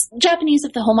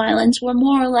of the home islands were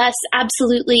more or less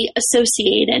absolutely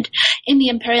associated in the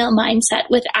imperial mindset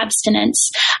with abstinence.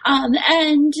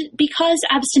 And because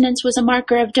abstinence was a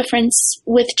marker of difference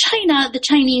with China, the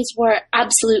Chinese were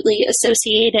absolutely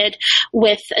associated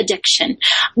with addiction.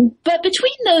 But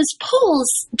between those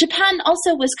poles, Japan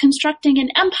also was constructing an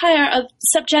empire of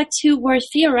subjects who were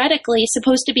theoretically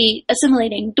supposed to be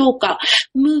assimilating doka,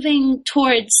 moving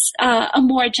towards a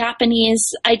more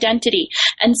Japanese identity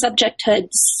and subjecthood.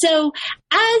 So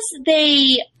as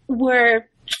they were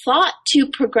thought to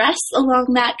progress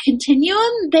along that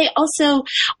continuum, they also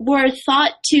were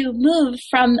thought to move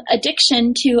from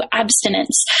addiction to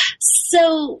abstinence.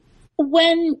 So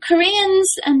when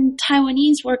Koreans and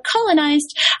Taiwanese were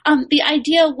colonized, the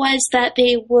idea was that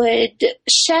they would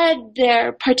shed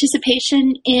their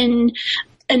participation in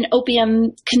an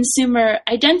opium consumer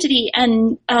identity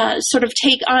and sort of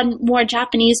take on more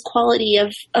Japanese quality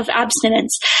of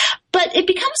abstinence. But it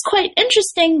becomes quite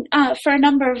interesting for a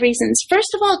number of reasons.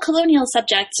 First of all, colonial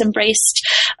subjects embraced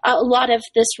a lot of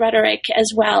this rhetoric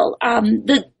as well.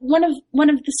 One of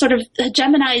the sort of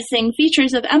hegemonizing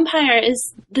features of empire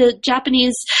is the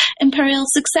Japanese imperial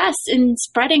success in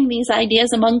spreading these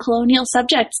ideas among colonial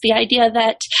subjects. The idea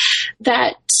that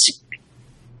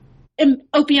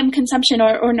opium consumption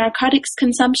or narcotics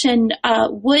consumption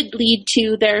would lead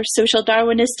to their social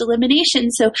Darwinist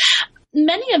elimination. So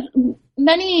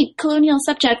many colonial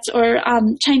subjects or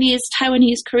Chinese,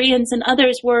 Taiwanese, Koreans, and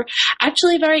others were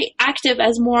actually very active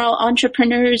as moral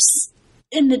entrepreneurs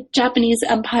in the Japanese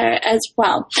empire as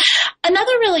well.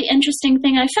 Another really interesting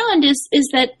thing I found is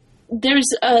that there's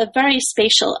a very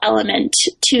spatial element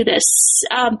to this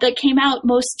that came out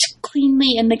most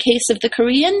cleanly in the case of the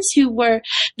Koreans, who were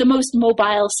the most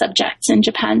mobile subjects in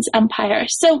Japan's empire.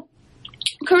 So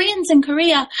Koreans in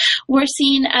Korea were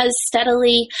seen as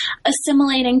steadily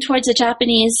assimilating towards a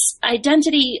Japanese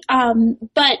identity,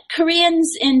 but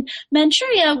Koreans in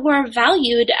Manchuria were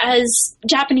valued as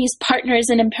Japanese partners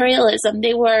in imperialism.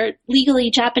 They were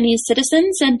legally Japanese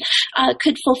citizens and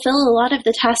could fulfill a lot of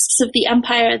the tasks of the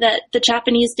empire that the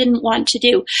Japanese didn't want to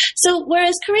do. So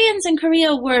whereas Koreans in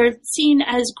Korea were seen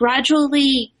as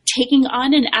gradually taking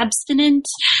on an abstinent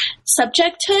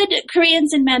subjecthood,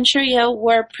 Koreans in Manchuria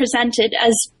were presented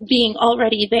as being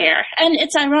already there. And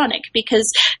it's ironic because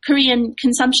Korean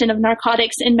consumption of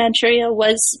narcotics in Manchuria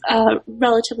was,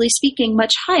 relatively speaking,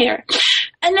 much higher.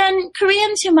 And then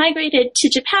Koreans who migrated to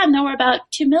Japan, there were about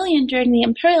 2 million during the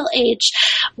imperial age,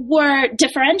 were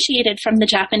differentiated from the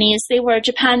Japanese. They were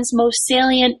Japan's most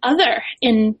salient other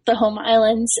in the home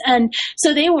islands. And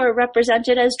so they were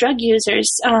represented as drug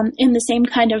users in the same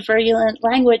kind of virulent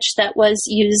language that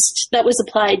was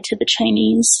applied to the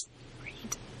Chinese.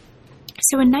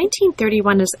 So in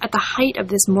 1931, at the height of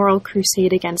this moral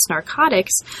crusade against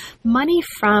narcotics, money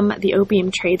from the opium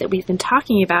trade that we've been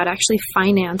talking about actually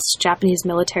financed Japanese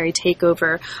military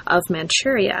takeover of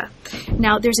Manchuria.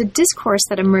 Now, there's a discourse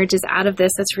that emerges out of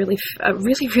this that's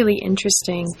really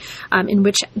interesting, in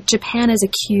which Japan is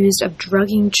accused of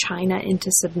drugging China into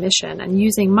submission and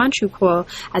using Manchukuo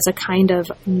as a kind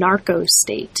of narco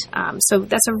state. So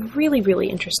that's a really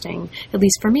interesting, at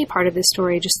least for me, part of this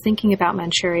story, just thinking about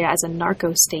Manchuria as a narco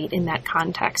state in that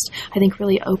context, I think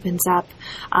really opens up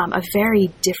a very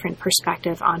different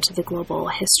perspective onto the global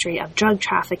history of drug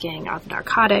trafficking, of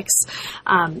narcotics.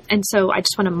 And so I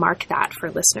just want to mark that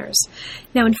for listeners.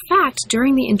 Now, in fact,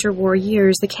 during the interwar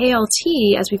years, the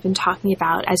KLT, as we've been talking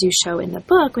about, as you show in the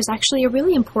book, was actually a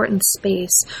really important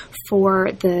space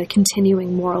for the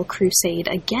continuing moral crusade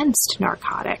against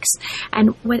narcotics.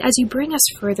 And as you bring us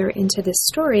further into this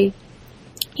story,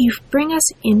 you bring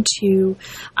us into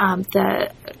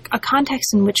a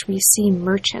context in which we see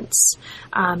merchants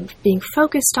being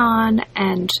focused on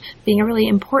and being a really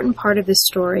important part of the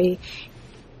story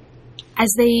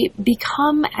as they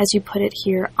become, as you put it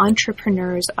here,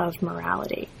 entrepreneurs of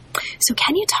morality. So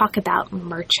can you talk about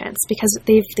merchants? Because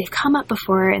they've come up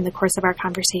before in the course of our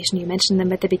conversation. You mentioned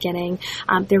them at the beginning.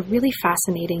 They're really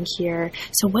fascinating here.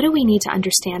 So what do we need to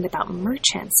understand about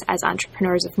merchants as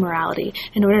entrepreneurs of morality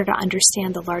in order to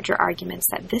understand the larger arguments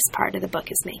that this part of the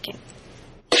book is making?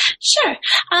 Sure.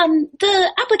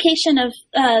 The application of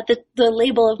the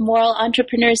label of moral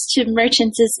entrepreneurs to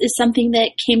merchants is something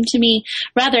that came to me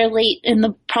rather late in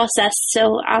the process.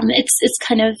 So it's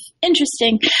kind of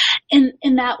interesting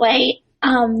in that way.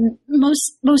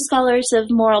 Most scholars of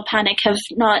moral panic have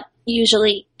not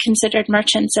usually considered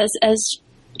merchants as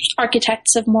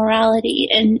architects of morality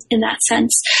in that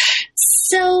sense.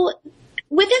 So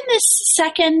within this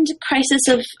second crisis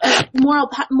of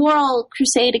moral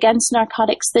crusade against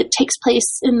narcotics that takes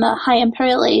place in the High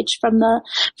Imperial Age from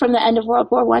the end of World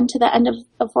War I to the end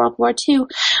of World War II,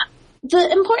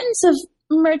 the importance of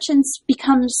merchants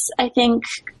becomes, I think,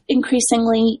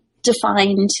 increasingly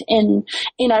defined in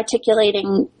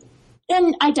articulating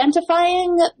and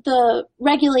identifying the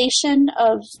regulation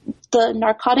of the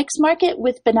narcotics market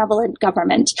with benevolent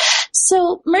government.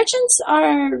 So merchants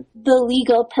are the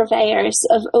legal purveyors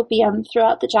of opium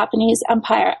throughout the Japanese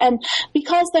empire. And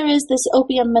because there is this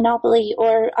opium monopoly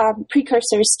or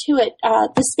precursors to it,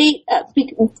 the state,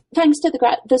 thanks to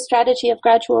the strategy of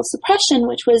gradual suppression,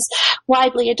 which was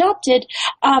widely adopted,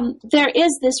 there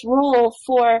is this role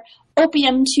for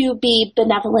opium to be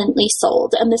benevolently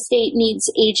sold, and the state needs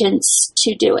agents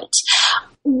to do it.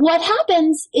 What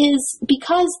happens is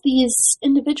because these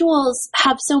individuals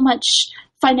have so much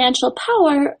financial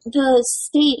power, the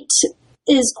state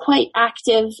is quite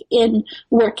active in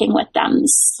working with them.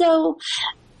 So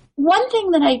one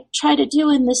thing that I try to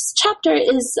do in this chapter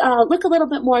is look a little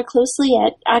bit more closely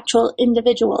at actual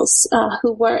individuals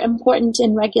who were important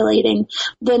in regulating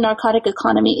the narcotic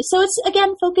economy. So it's,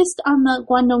 again, focused on the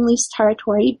Guangdong lease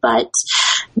territory, but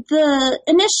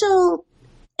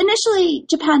Initially,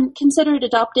 Japan considered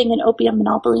adopting an opium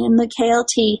monopoly in the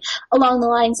KLT along the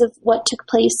lines of what took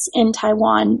place in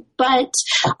Taiwan, but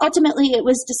ultimately it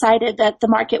was decided that the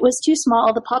market was too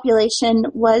small, the population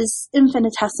was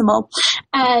infinitesimal,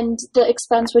 and the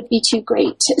expense would be too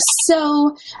great.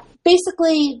 So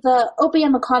basically, the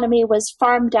opium economy was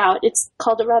farmed out. It's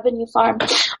called a revenue farm.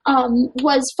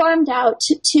 Was farmed out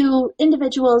to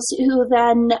individuals who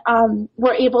then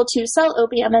were able to sell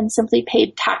opium and simply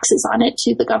paid taxes on it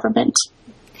to the government.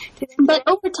 But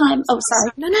over time,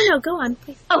 sorry. No, go on,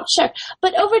 please. Oh, sure.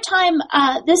 But over time,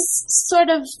 this sort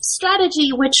of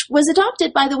strategy, which was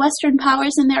adopted by the Western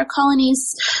powers in their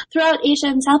colonies throughout Asia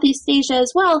and Southeast Asia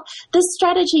as well, this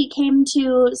strategy came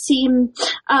to seem,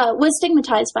 was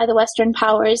stigmatized by the Western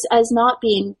powers as not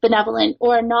being benevolent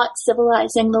or not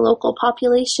civilizing the local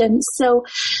population. So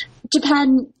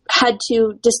Japan had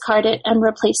to discard it and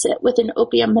replace it with an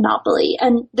opium monopoly.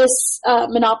 And this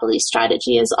monopoly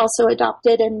strategy is also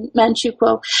adopted in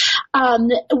Manchukuo,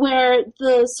 where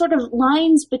the sort of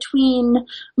lines between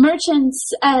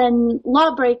merchants and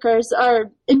lawbreakers are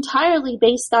entirely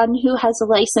based on who has a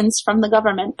license from the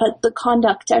government, but the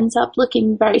conduct ends up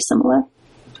looking very similar.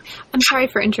 I'm sorry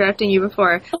for interrupting you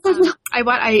before. I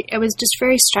was just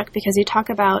very struck because you talk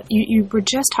about, you were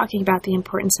just talking about the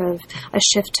importance of a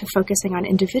shift to focusing on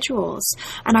individuals.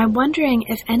 And I'm wondering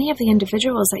if any of the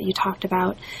individuals that you talked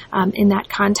about in that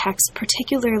context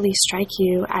particularly strike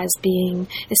you as being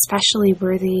especially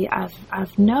worthy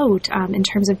of note in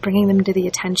terms of bringing them to the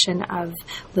attention of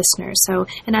listeners. So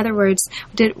in other words,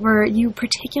 were you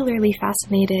particularly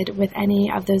fascinated with any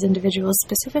of those individuals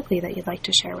specifically that you'd like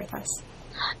to share with us?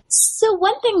 So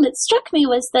one thing that struck me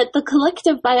was that the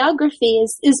collective biography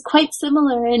is quite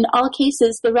similar in all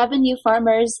cases. The revenue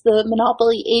farmers, the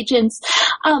monopoly agents,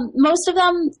 most of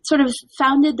them sort of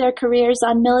founded their careers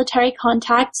on military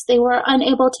contacts. They were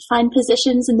unable to find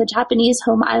positions in the Japanese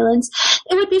home islands.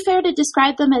 It would be fair to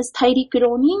describe them as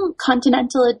tairikuroni,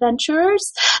 continental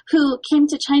adventurers, who came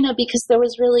to China because there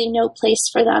was really no place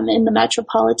for them in the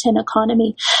metropolitan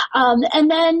economy. And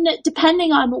then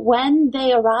depending on when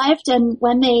they arrived and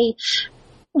when they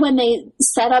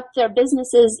set up their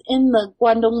businesses in the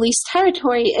Guangdong leased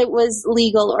territory, it was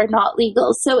legal or not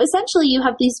legal. So essentially you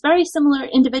have these very similar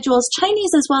individuals,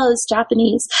 Chinese as well as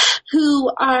Japanese,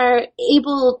 who are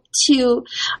able to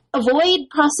avoid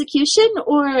prosecution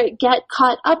or get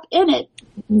caught up in it,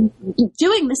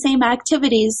 doing the same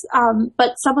activities,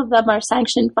 but some of them are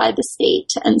sanctioned by the state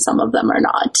and some of them are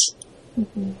not.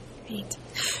 Mm-hmm. Right.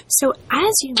 So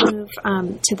as you move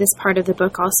to this part of the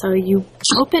book also, you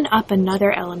open up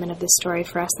another element of the story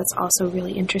for us that's also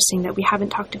really interesting that we haven't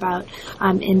talked about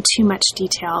in too much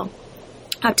detail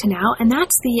up to now, and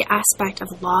that's the aspect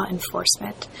of law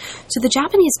enforcement. So the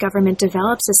Japanese government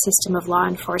develops a system of law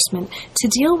enforcement to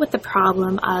deal with the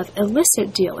problem of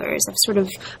illicit dealers, of sort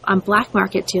of black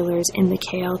market dealers in the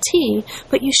KLT,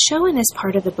 but you show in this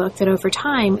part of the book that over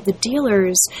time, the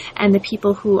dealers and the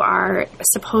people who are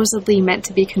supposedly meant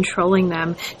to be controlling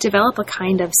them develop a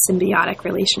kind of symbiotic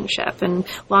relationship, and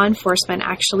law enforcement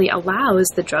actually allows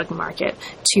the drug market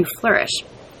to flourish.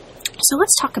 So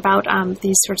let's talk about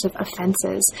these sorts of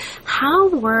offenses. How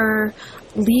were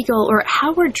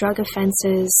drug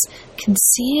offenses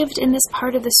conceived in this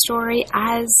part of the story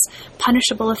as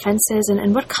punishable offenses,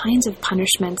 and what kinds of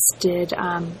punishments did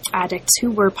addicts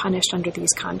who were punished under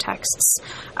these contexts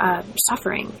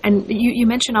suffering? And you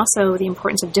mentioned also the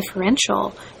importance of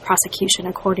differential prosecution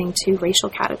according to racial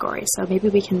categories. So maybe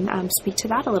we can speak to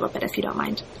that a little bit if you don't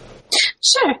mind.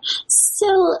 Sure.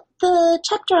 So the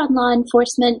chapter on law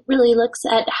enforcement really looks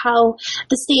at how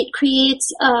the state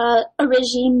creates a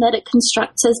regime that it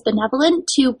constructs as benevolent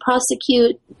to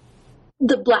prosecute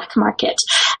the black market.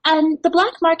 And the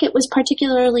black market was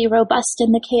particularly robust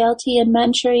in the KLT and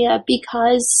Manchuria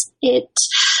because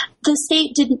the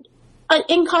state didn't,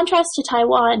 in contrast to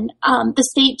Taiwan, the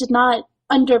state did not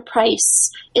underprice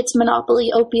its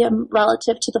monopoly opium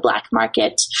relative to the black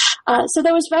market. So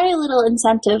there was very little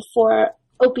incentive for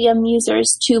opium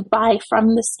users to buy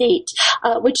from the state,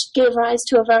 which gave rise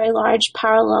to a very large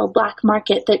parallel black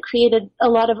market that created a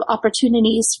lot of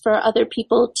opportunities for other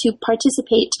people to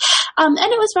participate. And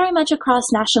it was very much a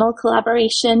cross-national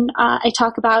collaboration. I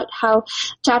talk about how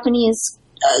Japanese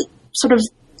sort of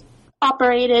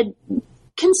operated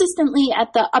consistently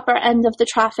at the upper end of the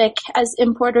traffic as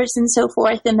importers and so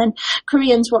forth, and then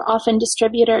Koreans were often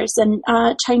distributors, and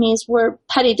Chinese were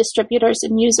petty distributors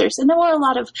and users. And there were a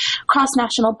lot of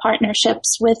cross-national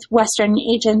partnerships with Western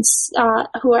agents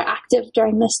who were active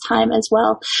during this time as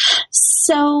well.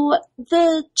 So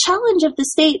the challenge of the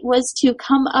state was to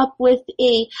come up with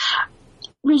a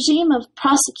regime of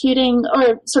prosecuting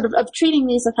or sort of treating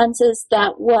these offenses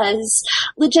that was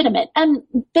legitimate. And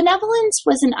benevolence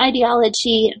was an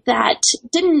ideology that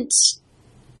didn't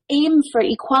aim for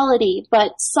equality,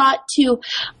 but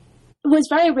was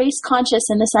very race conscious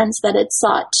in the sense that it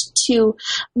sought to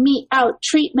mete out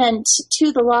treatment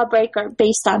to the lawbreaker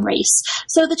based on race.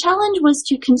 So the challenge was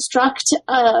to construct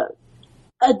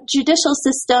a judicial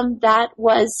system that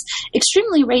was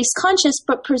extremely race conscious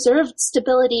but preserved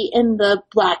stability in the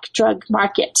black drug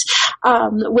market.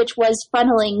 which was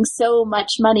funneling so much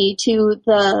money to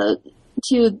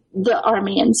the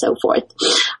army and so forth.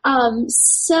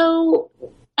 So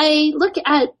I look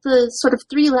at the sort of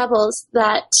three levels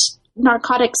that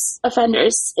narcotics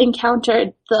offenders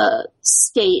encountered the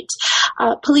state: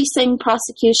 policing,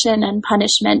 prosecution, and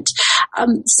punishment.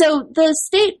 So the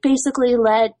state basically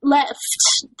left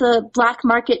the black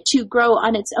market to grow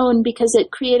on its own because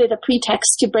it created a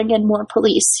pretext to bring in more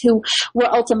police who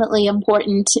were ultimately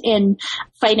important in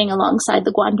fighting alongside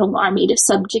the Guangdong army to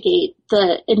subjugate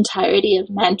the entirety of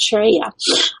Manchuria.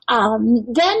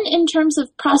 Then in terms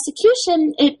of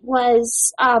prosecution, it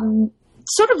was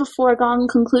sort of a foregone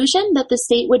conclusion that the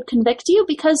state would convict you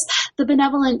because the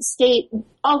benevolent state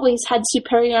always had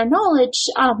superior knowledge.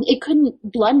 It couldn't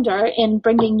blunder in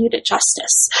bringing you to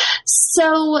justice.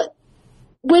 So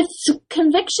with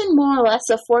conviction more or less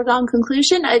a foregone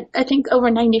conclusion, I think over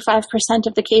 95%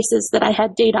 of the cases that I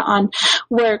had data on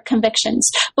were convictions.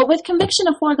 But with conviction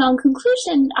a foregone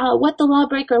conclusion, what the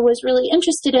lawbreaker was really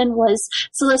interested in was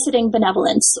soliciting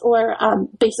benevolence or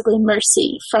basically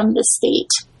mercy from the state.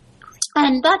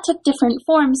 And that took different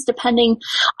forms depending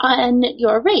on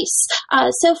your race.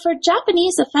 So for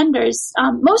Japanese offenders,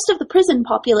 most of the prison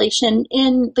population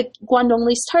in the Guangdong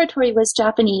Leased Territory was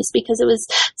Japanese because it was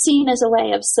seen as a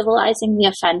way of civilizing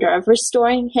the offender, of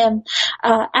restoring him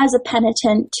as a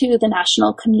penitent to the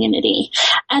national community.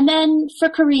 And then for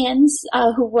Koreans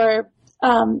who were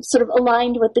sort of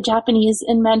aligned with the Japanese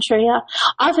in Manchuria,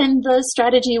 often the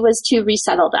strategy was to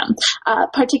resettle them,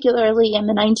 particularly in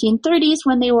the 1930s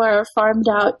when they were farmed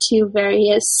out to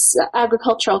various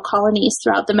agricultural colonies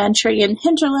throughout the Manchurian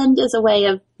hinterland as a way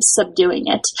of subduing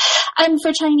it. And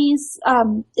for Chinese,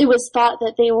 it was thought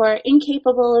that they were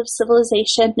incapable of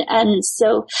civilization, and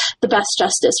so the best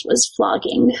justice was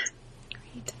flogging.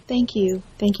 Thank you.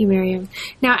 Thank you, Miriam.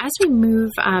 Now, as we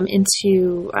move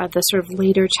into the sort of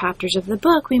later chapters of the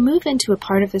book, we move into a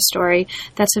part of the story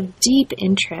that's of deep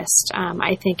interest,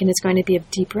 I think, and it's going to be of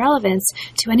deep relevance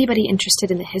to anybody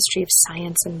interested in the history of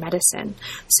science and medicine.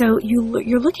 So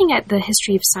you're looking at the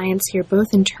history of science here, both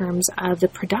in terms of the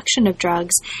production of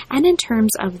drugs and in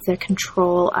terms of the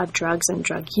control of drugs and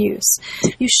drug use.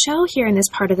 You show here in this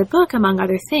part of the book, among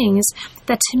other things,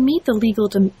 that to meet the legal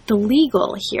demand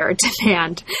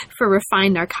for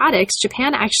refined narcotics,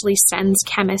 Japan actually sends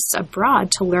chemists abroad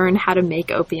to learn how to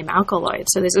make opium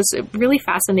alkaloids. So this is a really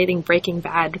fascinating Breaking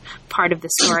Bad part of the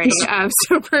story.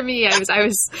 So for me, I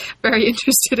was very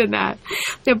interested in that.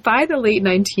 Now, by the late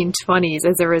 1920s,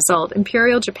 as a result,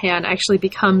 Imperial Japan actually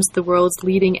becomes the world's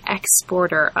leading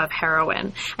exporter of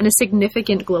heroin and a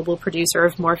significant global producer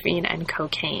of morphine and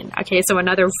cocaine. Okay, so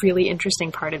another really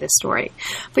interesting part of this story.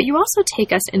 But you also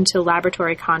take us into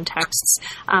laboratory contexts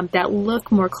that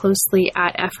look more closely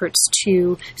at efforts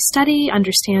to study,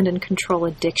 understand, and control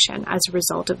addiction as a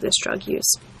result of this drug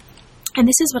use. And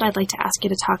this is what I'd like to ask you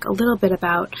to talk a little bit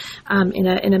about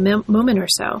in a moment or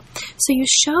so. So you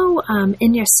show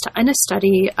in a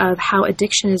study of how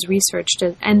addiction is researched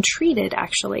and treated,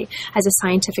 actually, as a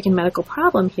scientific and medical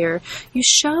problem here, you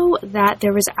show that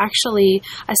there was actually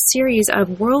a series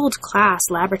of world-class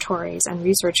laboratories and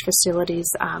research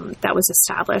facilities that was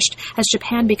established as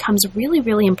Japan becomes really,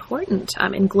 really important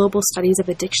in global studies of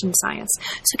addiction science.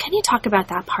 So can you talk about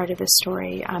that part of the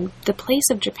story, the place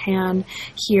of Japan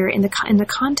here in the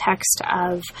context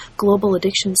of global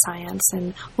addiction science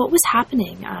and what was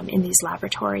happening in these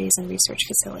laboratories and research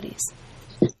facilities?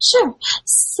 Sure.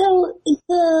 So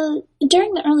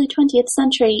during the early 20th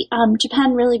century,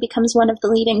 Japan really becomes one of the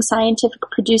leading scientific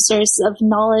producers of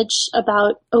knowledge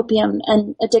about opium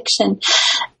and addiction.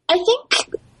 I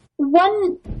think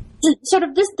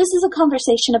this is a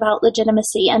conversation about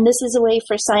legitimacy, and this is a way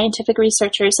for scientific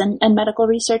researchers and medical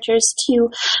researchers to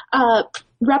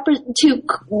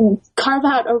carve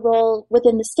out a role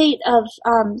within the state of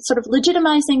sort of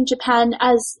legitimizing Japan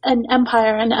as an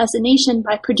empire and as a nation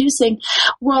by producing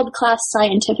world-class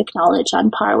scientific knowledge on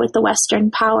par with the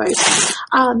Western powers.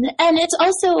 And it's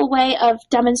also a way of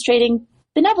demonstrating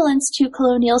benevolence to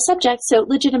colonial subjects, so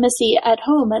legitimacy at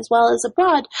home as well as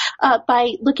abroad,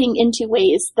 by looking into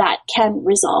ways that can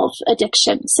resolve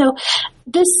addiction. So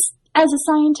this, as a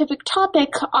scientific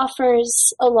topic,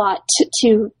 offers a lot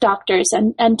to doctors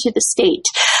and to the state.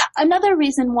 Another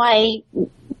reason why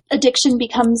addiction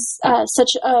becomes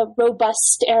such a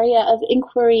robust area of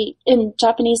inquiry in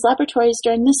Japanese laboratories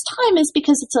during this time is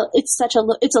because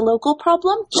it's a local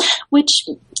problem, which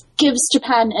gives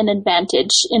Japan an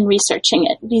advantage in researching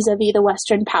it vis-a-vis the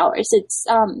Western powers. It's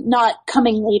not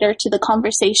coming later to the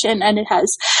conversation, and it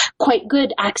has quite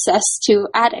good access to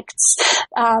addicts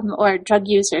or drug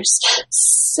users.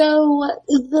 So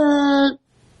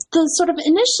the sort of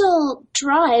initial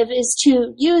drive is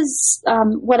to use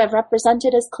what I've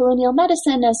represented as colonial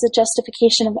medicine as a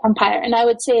justification of empire. And I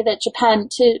would say that Japan,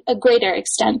 to a greater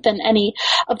extent than any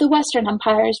of the Western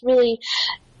empires, really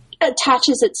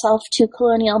attaches itself to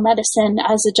colonial medicine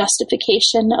as a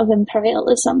justification of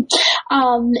imperialism,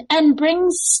 and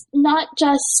brings not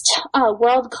just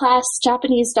world-class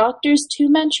Japanese doctors to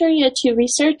Manchuria to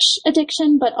research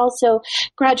addiction, but also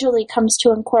gradually comes to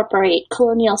incorporate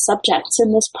colonial subjects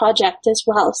in this project as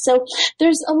well. So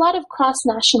there's a lot of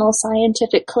cross-national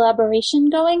scientific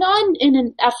collaboration going on in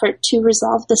an effort to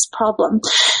resolve this problem.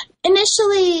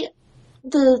 Initially,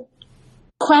 the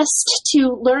quest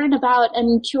to learn about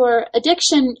and cure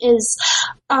addiction is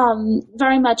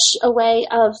very much a way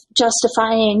of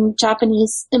justifying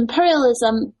Japanese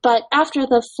imperialism. But after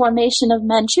the formation of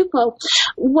Manchukuo,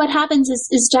 what happens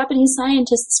is Japanese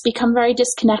scientists become very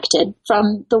disconnected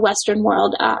from the Western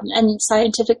world, and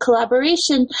scientific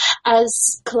collaboration,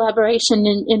 as collaboration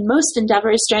in most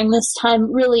endeavors during this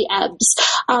time, really ebbs.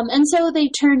 And so they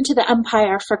turn to the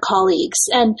empire for colleagues.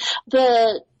 And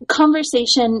the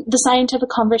scientific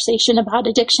conversation about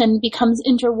addiction becomes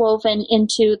interwoven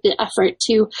into the effort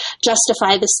to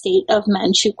justify the state of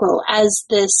Manchukuo as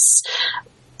this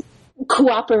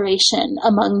cooperation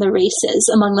among the races,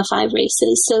 among the 5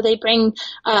 races. So they bring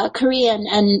Korean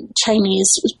and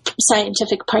Chinese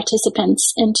scientific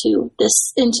participants into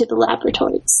the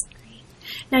laboratories.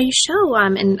 Now you show,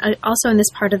 and also in this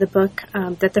part of the book,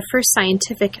 that the first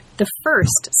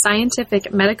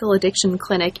scientific medical addiction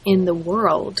clinic in the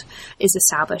world is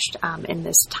established in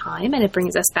this time, and it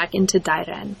brings us back into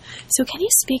Dairen. So can you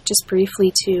speak just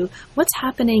briefly to what's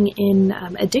happening in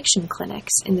addiction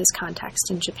clinics in this context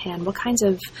in Japan?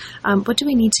 What do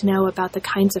we need to know about the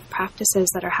kinds of practices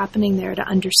that are happening there to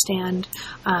understand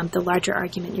the larger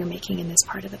argument you're making in this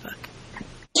part of the book?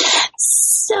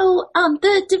 So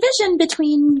the division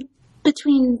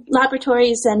between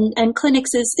laboratories and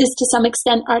clinics is to some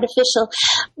extent artificial.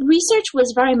 Research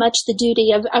was very much the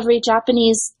duty of every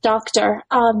Japanese doctor,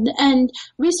 and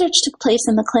research took place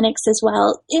in the clinics as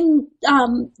well.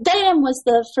 Dairen was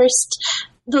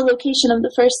the location of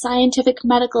the first scientific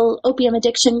medical opium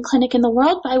addiction clinic in the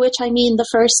world, by which I mean the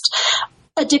first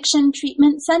addiction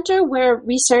treatment center where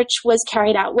research was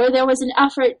carried out, where there was an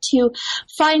effort to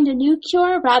find a new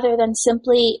cure rather than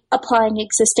simply applying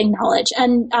existing knowledge.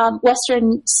 And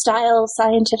Western-style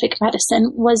scientific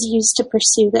medicine was used to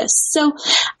pursue this. So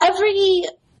every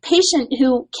patient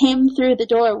who came through the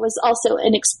door was also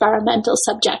an experimental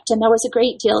subject, and there was a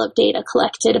great deal of data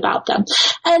collected about them.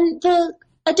 And the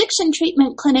addiction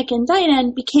treatment clinic in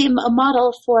Dairen became a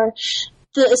model for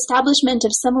the establishment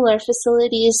of similar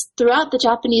facilities throughout the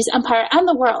Japanese Empire and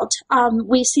the world.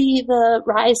 We see the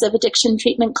rise of addiction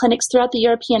treatment clinics throughout the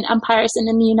European empires and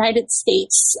in the United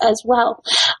States as well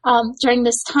during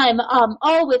this time,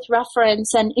 all with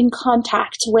reference and in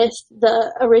contact with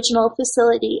the original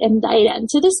facility in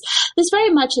Dairen. So this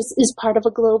very much is part of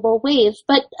a global wave.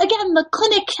 But again, the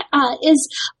clinic is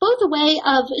both a way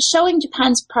of showing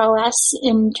Japan's prowess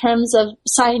in terms of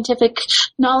scientific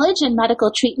knowledge and medical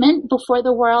treatment before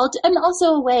the world, and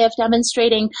also a way of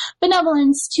demonstrating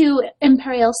benevolence to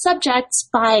imperial subjects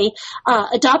by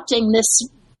adopting this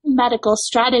medical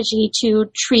strategy to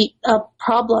treat a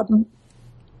problem.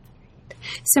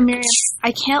 So Miriam,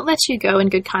 I can't let you go in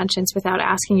good conscience without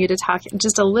asking you to talk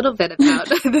just a little bit about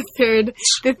the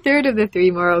third of the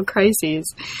 3 moral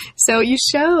crises. So you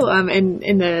show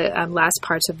in the last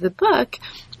parts of the book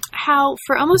how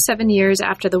for almost 7 years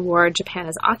after the war, Japan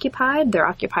is occupied. They're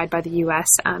occupied by the U.S.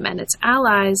 And its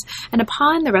allies. And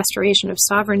upon the restoration of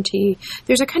sovereignty,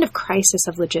 there's a kind of crisis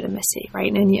of legitimacy, right?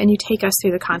 And you take us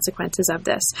through the consequences of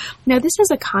this. Now, this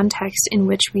is a context in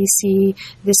which we see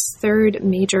this third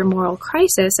major moral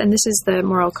crisis. And this is the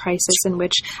moral crisis in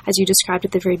which, as you described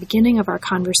at the very beginning of our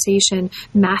conversation,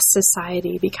 mass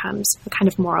society becomes a kind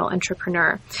of moral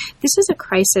entrepreneur. This is a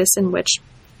crisis in which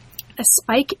a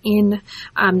spike in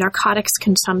narcotics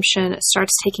consumption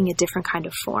starts taking a different kind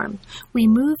of form. We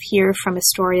move here from a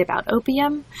story about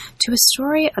opium to a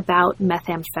story about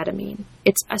methamphetamine.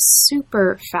 It's a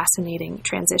super fascinating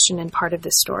transition and part of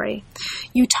the story.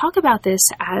 You talk about this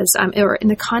as, or in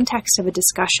the context of a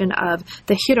discussion of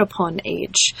the Hiropon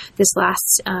age. This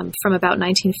lasts from about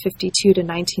 1952 to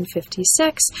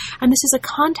 1956, and this is a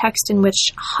context in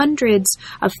which hundreds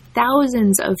of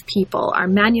thousands of people are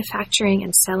manufacturing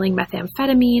and selling methamphetamine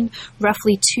methamphetamine.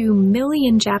 Roughly 2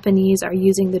 million Japanese are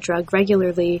using the drug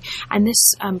regularly, and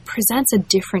this presents a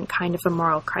different kind of a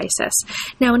moral crisis.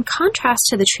 Now, in contrast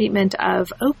to the treatment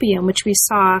of opium, which we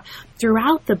saw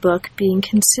throughout the book being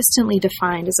consistently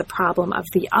defined as a problem of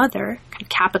the other,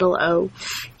 capital O,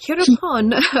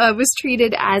 Hirupon was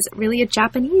treated as really a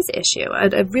Japanese issue,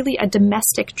 really a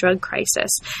domestic drug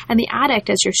crisis. And the addict,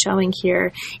 as you're showing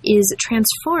here, is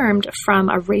transformed from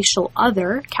a racial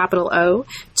other, capital O,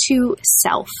 to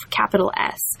self, capital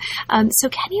S. So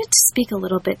can you speak a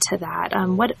little bit to that?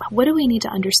 What do we need to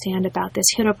understand about this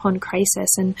Hirupon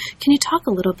crisis? And can you talk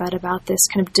a little bit about this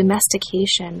kind of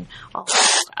domestication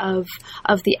of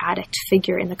the addict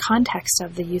figure in the context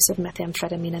of the use of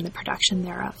methamphetamine and the production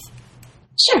thereof?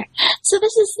 Sure. So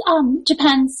this is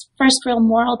Japan's first real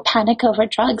moral panic over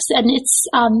drugs, and it's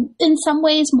in some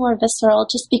ways more visceral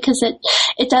just because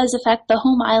it does affect the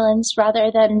home islands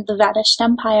rather than the vanished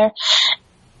empire.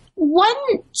 One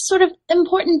sort of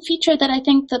important feature that I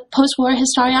think the post-war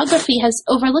historiography has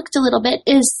overlooked a little bit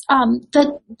is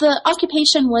that the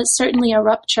occupation was certainly a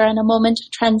rupture and a moment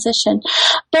of transition,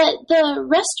 but the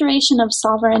restoration of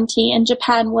sovereignty in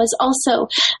Japan was also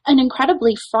an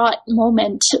incredibly fraught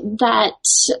moment that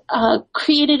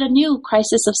created a new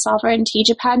crisis of sovereignty.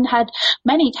 Japan had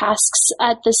many tasks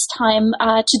at this time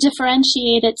to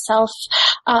differentiate itself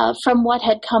from what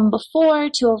had come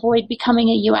before, to avoid becoming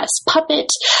a U.S.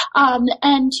 puppet,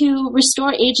 and to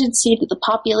restore agency to the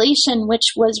population, which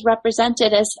was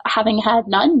represented as having had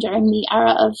none during the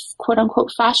era of quote-unquote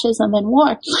fascism and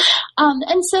war.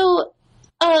 And so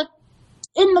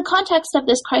in the context of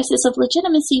this crisis of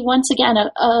legitimacy, once again,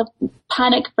 a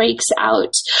panic breaks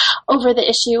out over the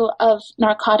issue of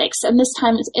narcotics, and this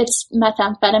time it's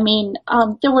methamphetamine.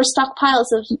 There were stockpiles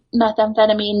of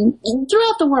methamphetamine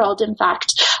throughout the world, in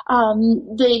fact.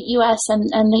 The U.S. and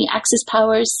the Axis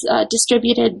powers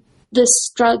distributed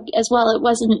this drug as well. It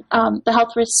wasn't, the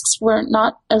health risks were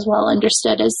not as well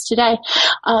understood as today,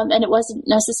 and it wasn't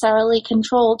necessarily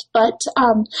controlled, but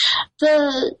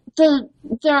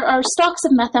there are stocks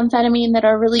of methamphetamine that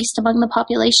are released among the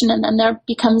population, and then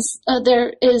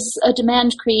there is a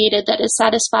demand created that is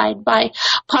satisfied by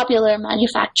popular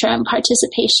manufacture and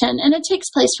participation. And it takes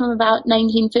place from about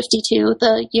 1952,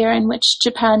 the year in which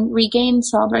Japan regained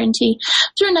sovereignty,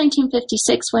 through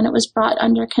 1956 when it was brought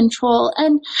under control.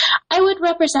 And I would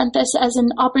represent this as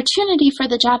an opportunity for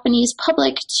the Japanese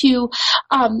public to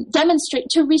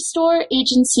demonstrate, to restore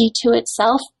agency to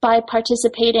itself by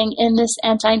participating in this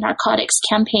anti-narcotics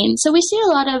campaign. So we see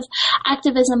a lot of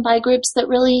activism by groups that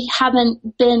really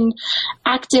haven't been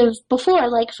active before,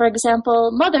 like, for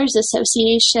example, mothers'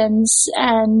 associations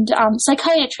and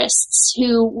psychiatrists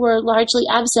who were largely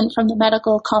absent from the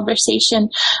medical conversation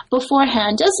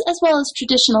beforehand, as well as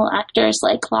traditional actors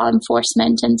like law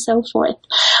enforcement and so forth.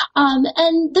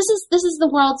 And this is the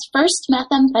world's first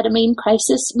methamphetamine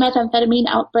crisis, methamphetamine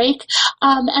outbreak,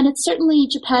 and it's certainly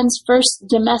Japan's first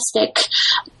domestic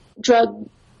drug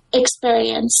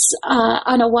experience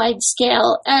on a wide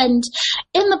scale. And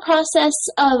in the process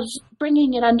of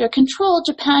bringing it under control,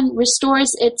 Japan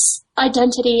restores its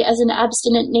identity as an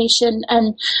abstinent nation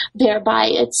and thereby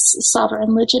its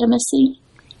sovereign legitimacy.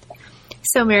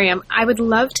 So, Miriam, I would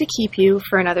love to keep you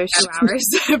for another 2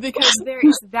 hours because there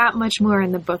is that much more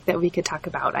in the book that we could talk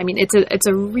about. I mean, it's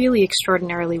a really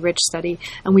extraordinarily rich study,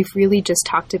 and we've really just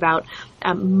talked about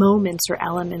moments or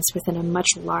elements within a much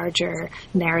larger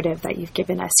narrative that you've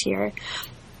given us here.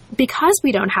 Because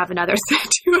we don't have another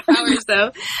 2 hours,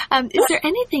 though, is there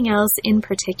anything else in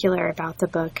particular about the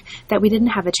book that we didn't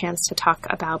have a chance to talk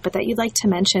about, but that you'd like to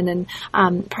mention,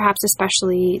 and perhaps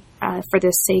especially for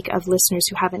the sake of listeners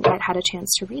who haven't yet had a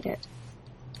chance to read it?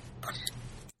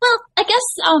 Well, I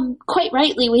guess quite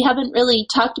rightly, we haven't really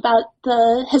talked about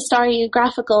the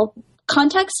historiographical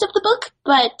context of the book,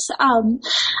 but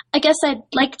I guess I'd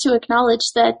like to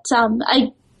acknowledge that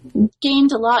I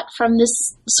gained a lot from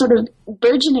this sort of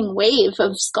burgeoning wave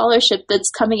of scholarship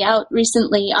that's coming out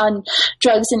recently on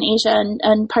drugs in Asia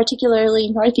and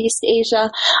particularly Northeast Asia.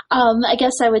 I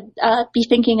guess I would be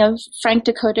thinking of Frank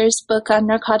Decoter's book on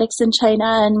narcotics in China,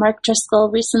 and Mark Driscoll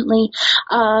recently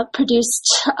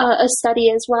produced a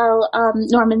study as well,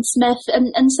 Norman Smith.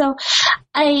 And so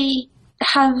I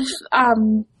have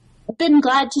been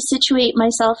glad to situate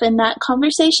myself in that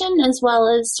conversation, as well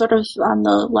as sort of on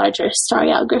the larger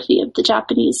historiography of the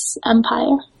Japanese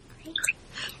Empire.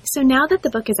 So now that the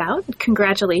book is out,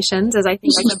 congratulations. As I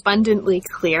think it's abundantly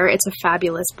clear, it's a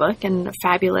fabulous book, and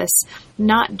fabulous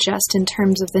not just in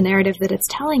terms of the narrative that it's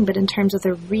telling, but in terms of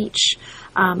the reach,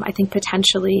 I think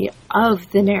potentially of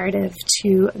the narrative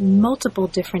to multiple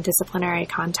different disciplinary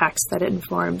contexts that it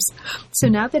informs. So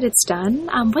now that it's done,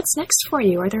 what's next for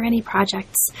you? Are there any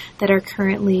projects that are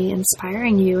currently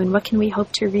inspiring you, and what can we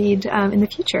hope to read in the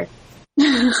future?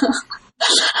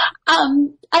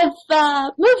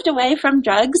 I've moved away from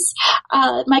drugs.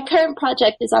 My current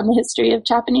project is on the history of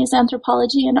Japanese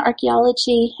anthropology and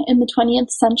archaeology in the 20th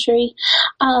century.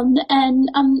 And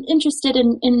I'm interested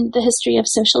in the history of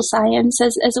social science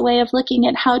as a way of looking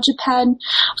at how Japan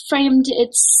framed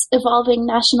its evolving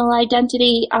national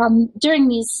identity during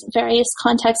these various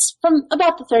contexts from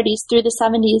about the 30s through the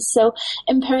 70s. So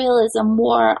imperialism,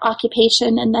 war,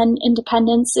 occupation, and then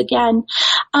independence again.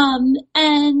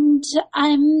 And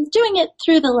I'm doing it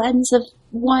through the lens of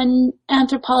one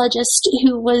anthropologist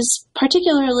who was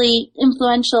particularly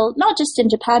influential, not just in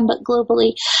Japan, but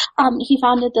globally. He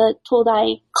founded the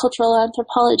Todai Cultural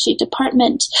Anthropology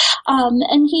Department,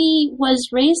 and he was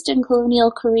raised in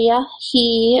colonial Korea.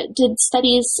 He did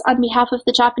studies on behalf of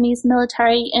the Japanese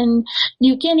military in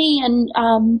New Guinea and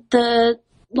the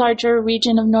larger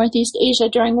region of Northeast Asia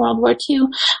during World War II.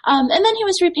 And then he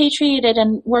was repatriated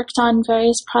and worked on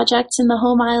various projects in the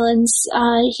home islands.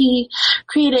 He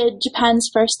created Japan's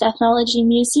first ethnology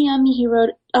museum. He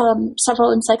wrote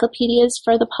several encyclopedias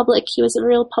for the public. He was a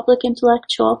real public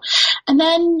intellectual. And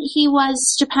then he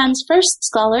was Japan's first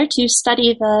scholar to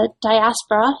study the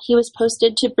diaspora. He was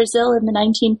posted to Brazil in the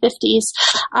 1950s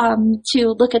to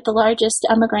look at the largest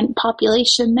immigrant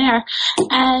population there.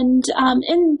 And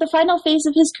in the final phase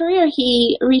of his career,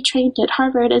 he retrained at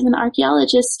Harvard as an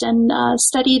archaeologist and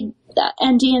studied the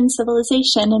Andean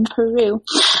civilization in Peru.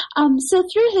 So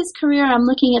through his career, I'm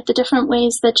looking at the different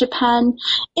ways that Japan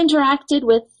interacted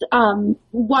with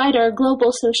wider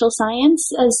global social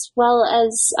science, as well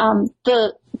as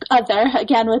the other,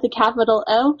 again with a capital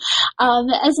O,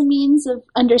 as a means of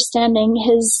understanding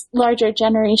his larger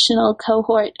generational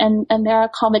cohort and their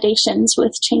accommodations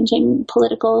with changing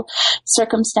political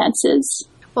circumstances.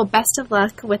 Well, best of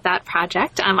luck with that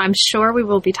project. I'm sure we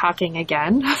will be talking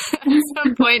again at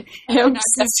some point in the not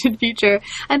distant future.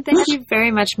 And thank you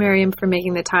very much, Miriam, for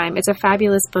making the time. It's a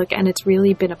fabulous book, and it's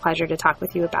really been a pleasure to talk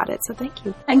with you about it. So thank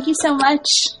you. Thank you so much.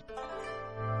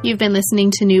 You've been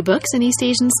listening to New Books in East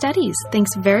Asian Studies.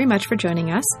 Thanks very much for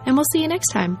joining us, and we'll see you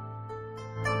next time.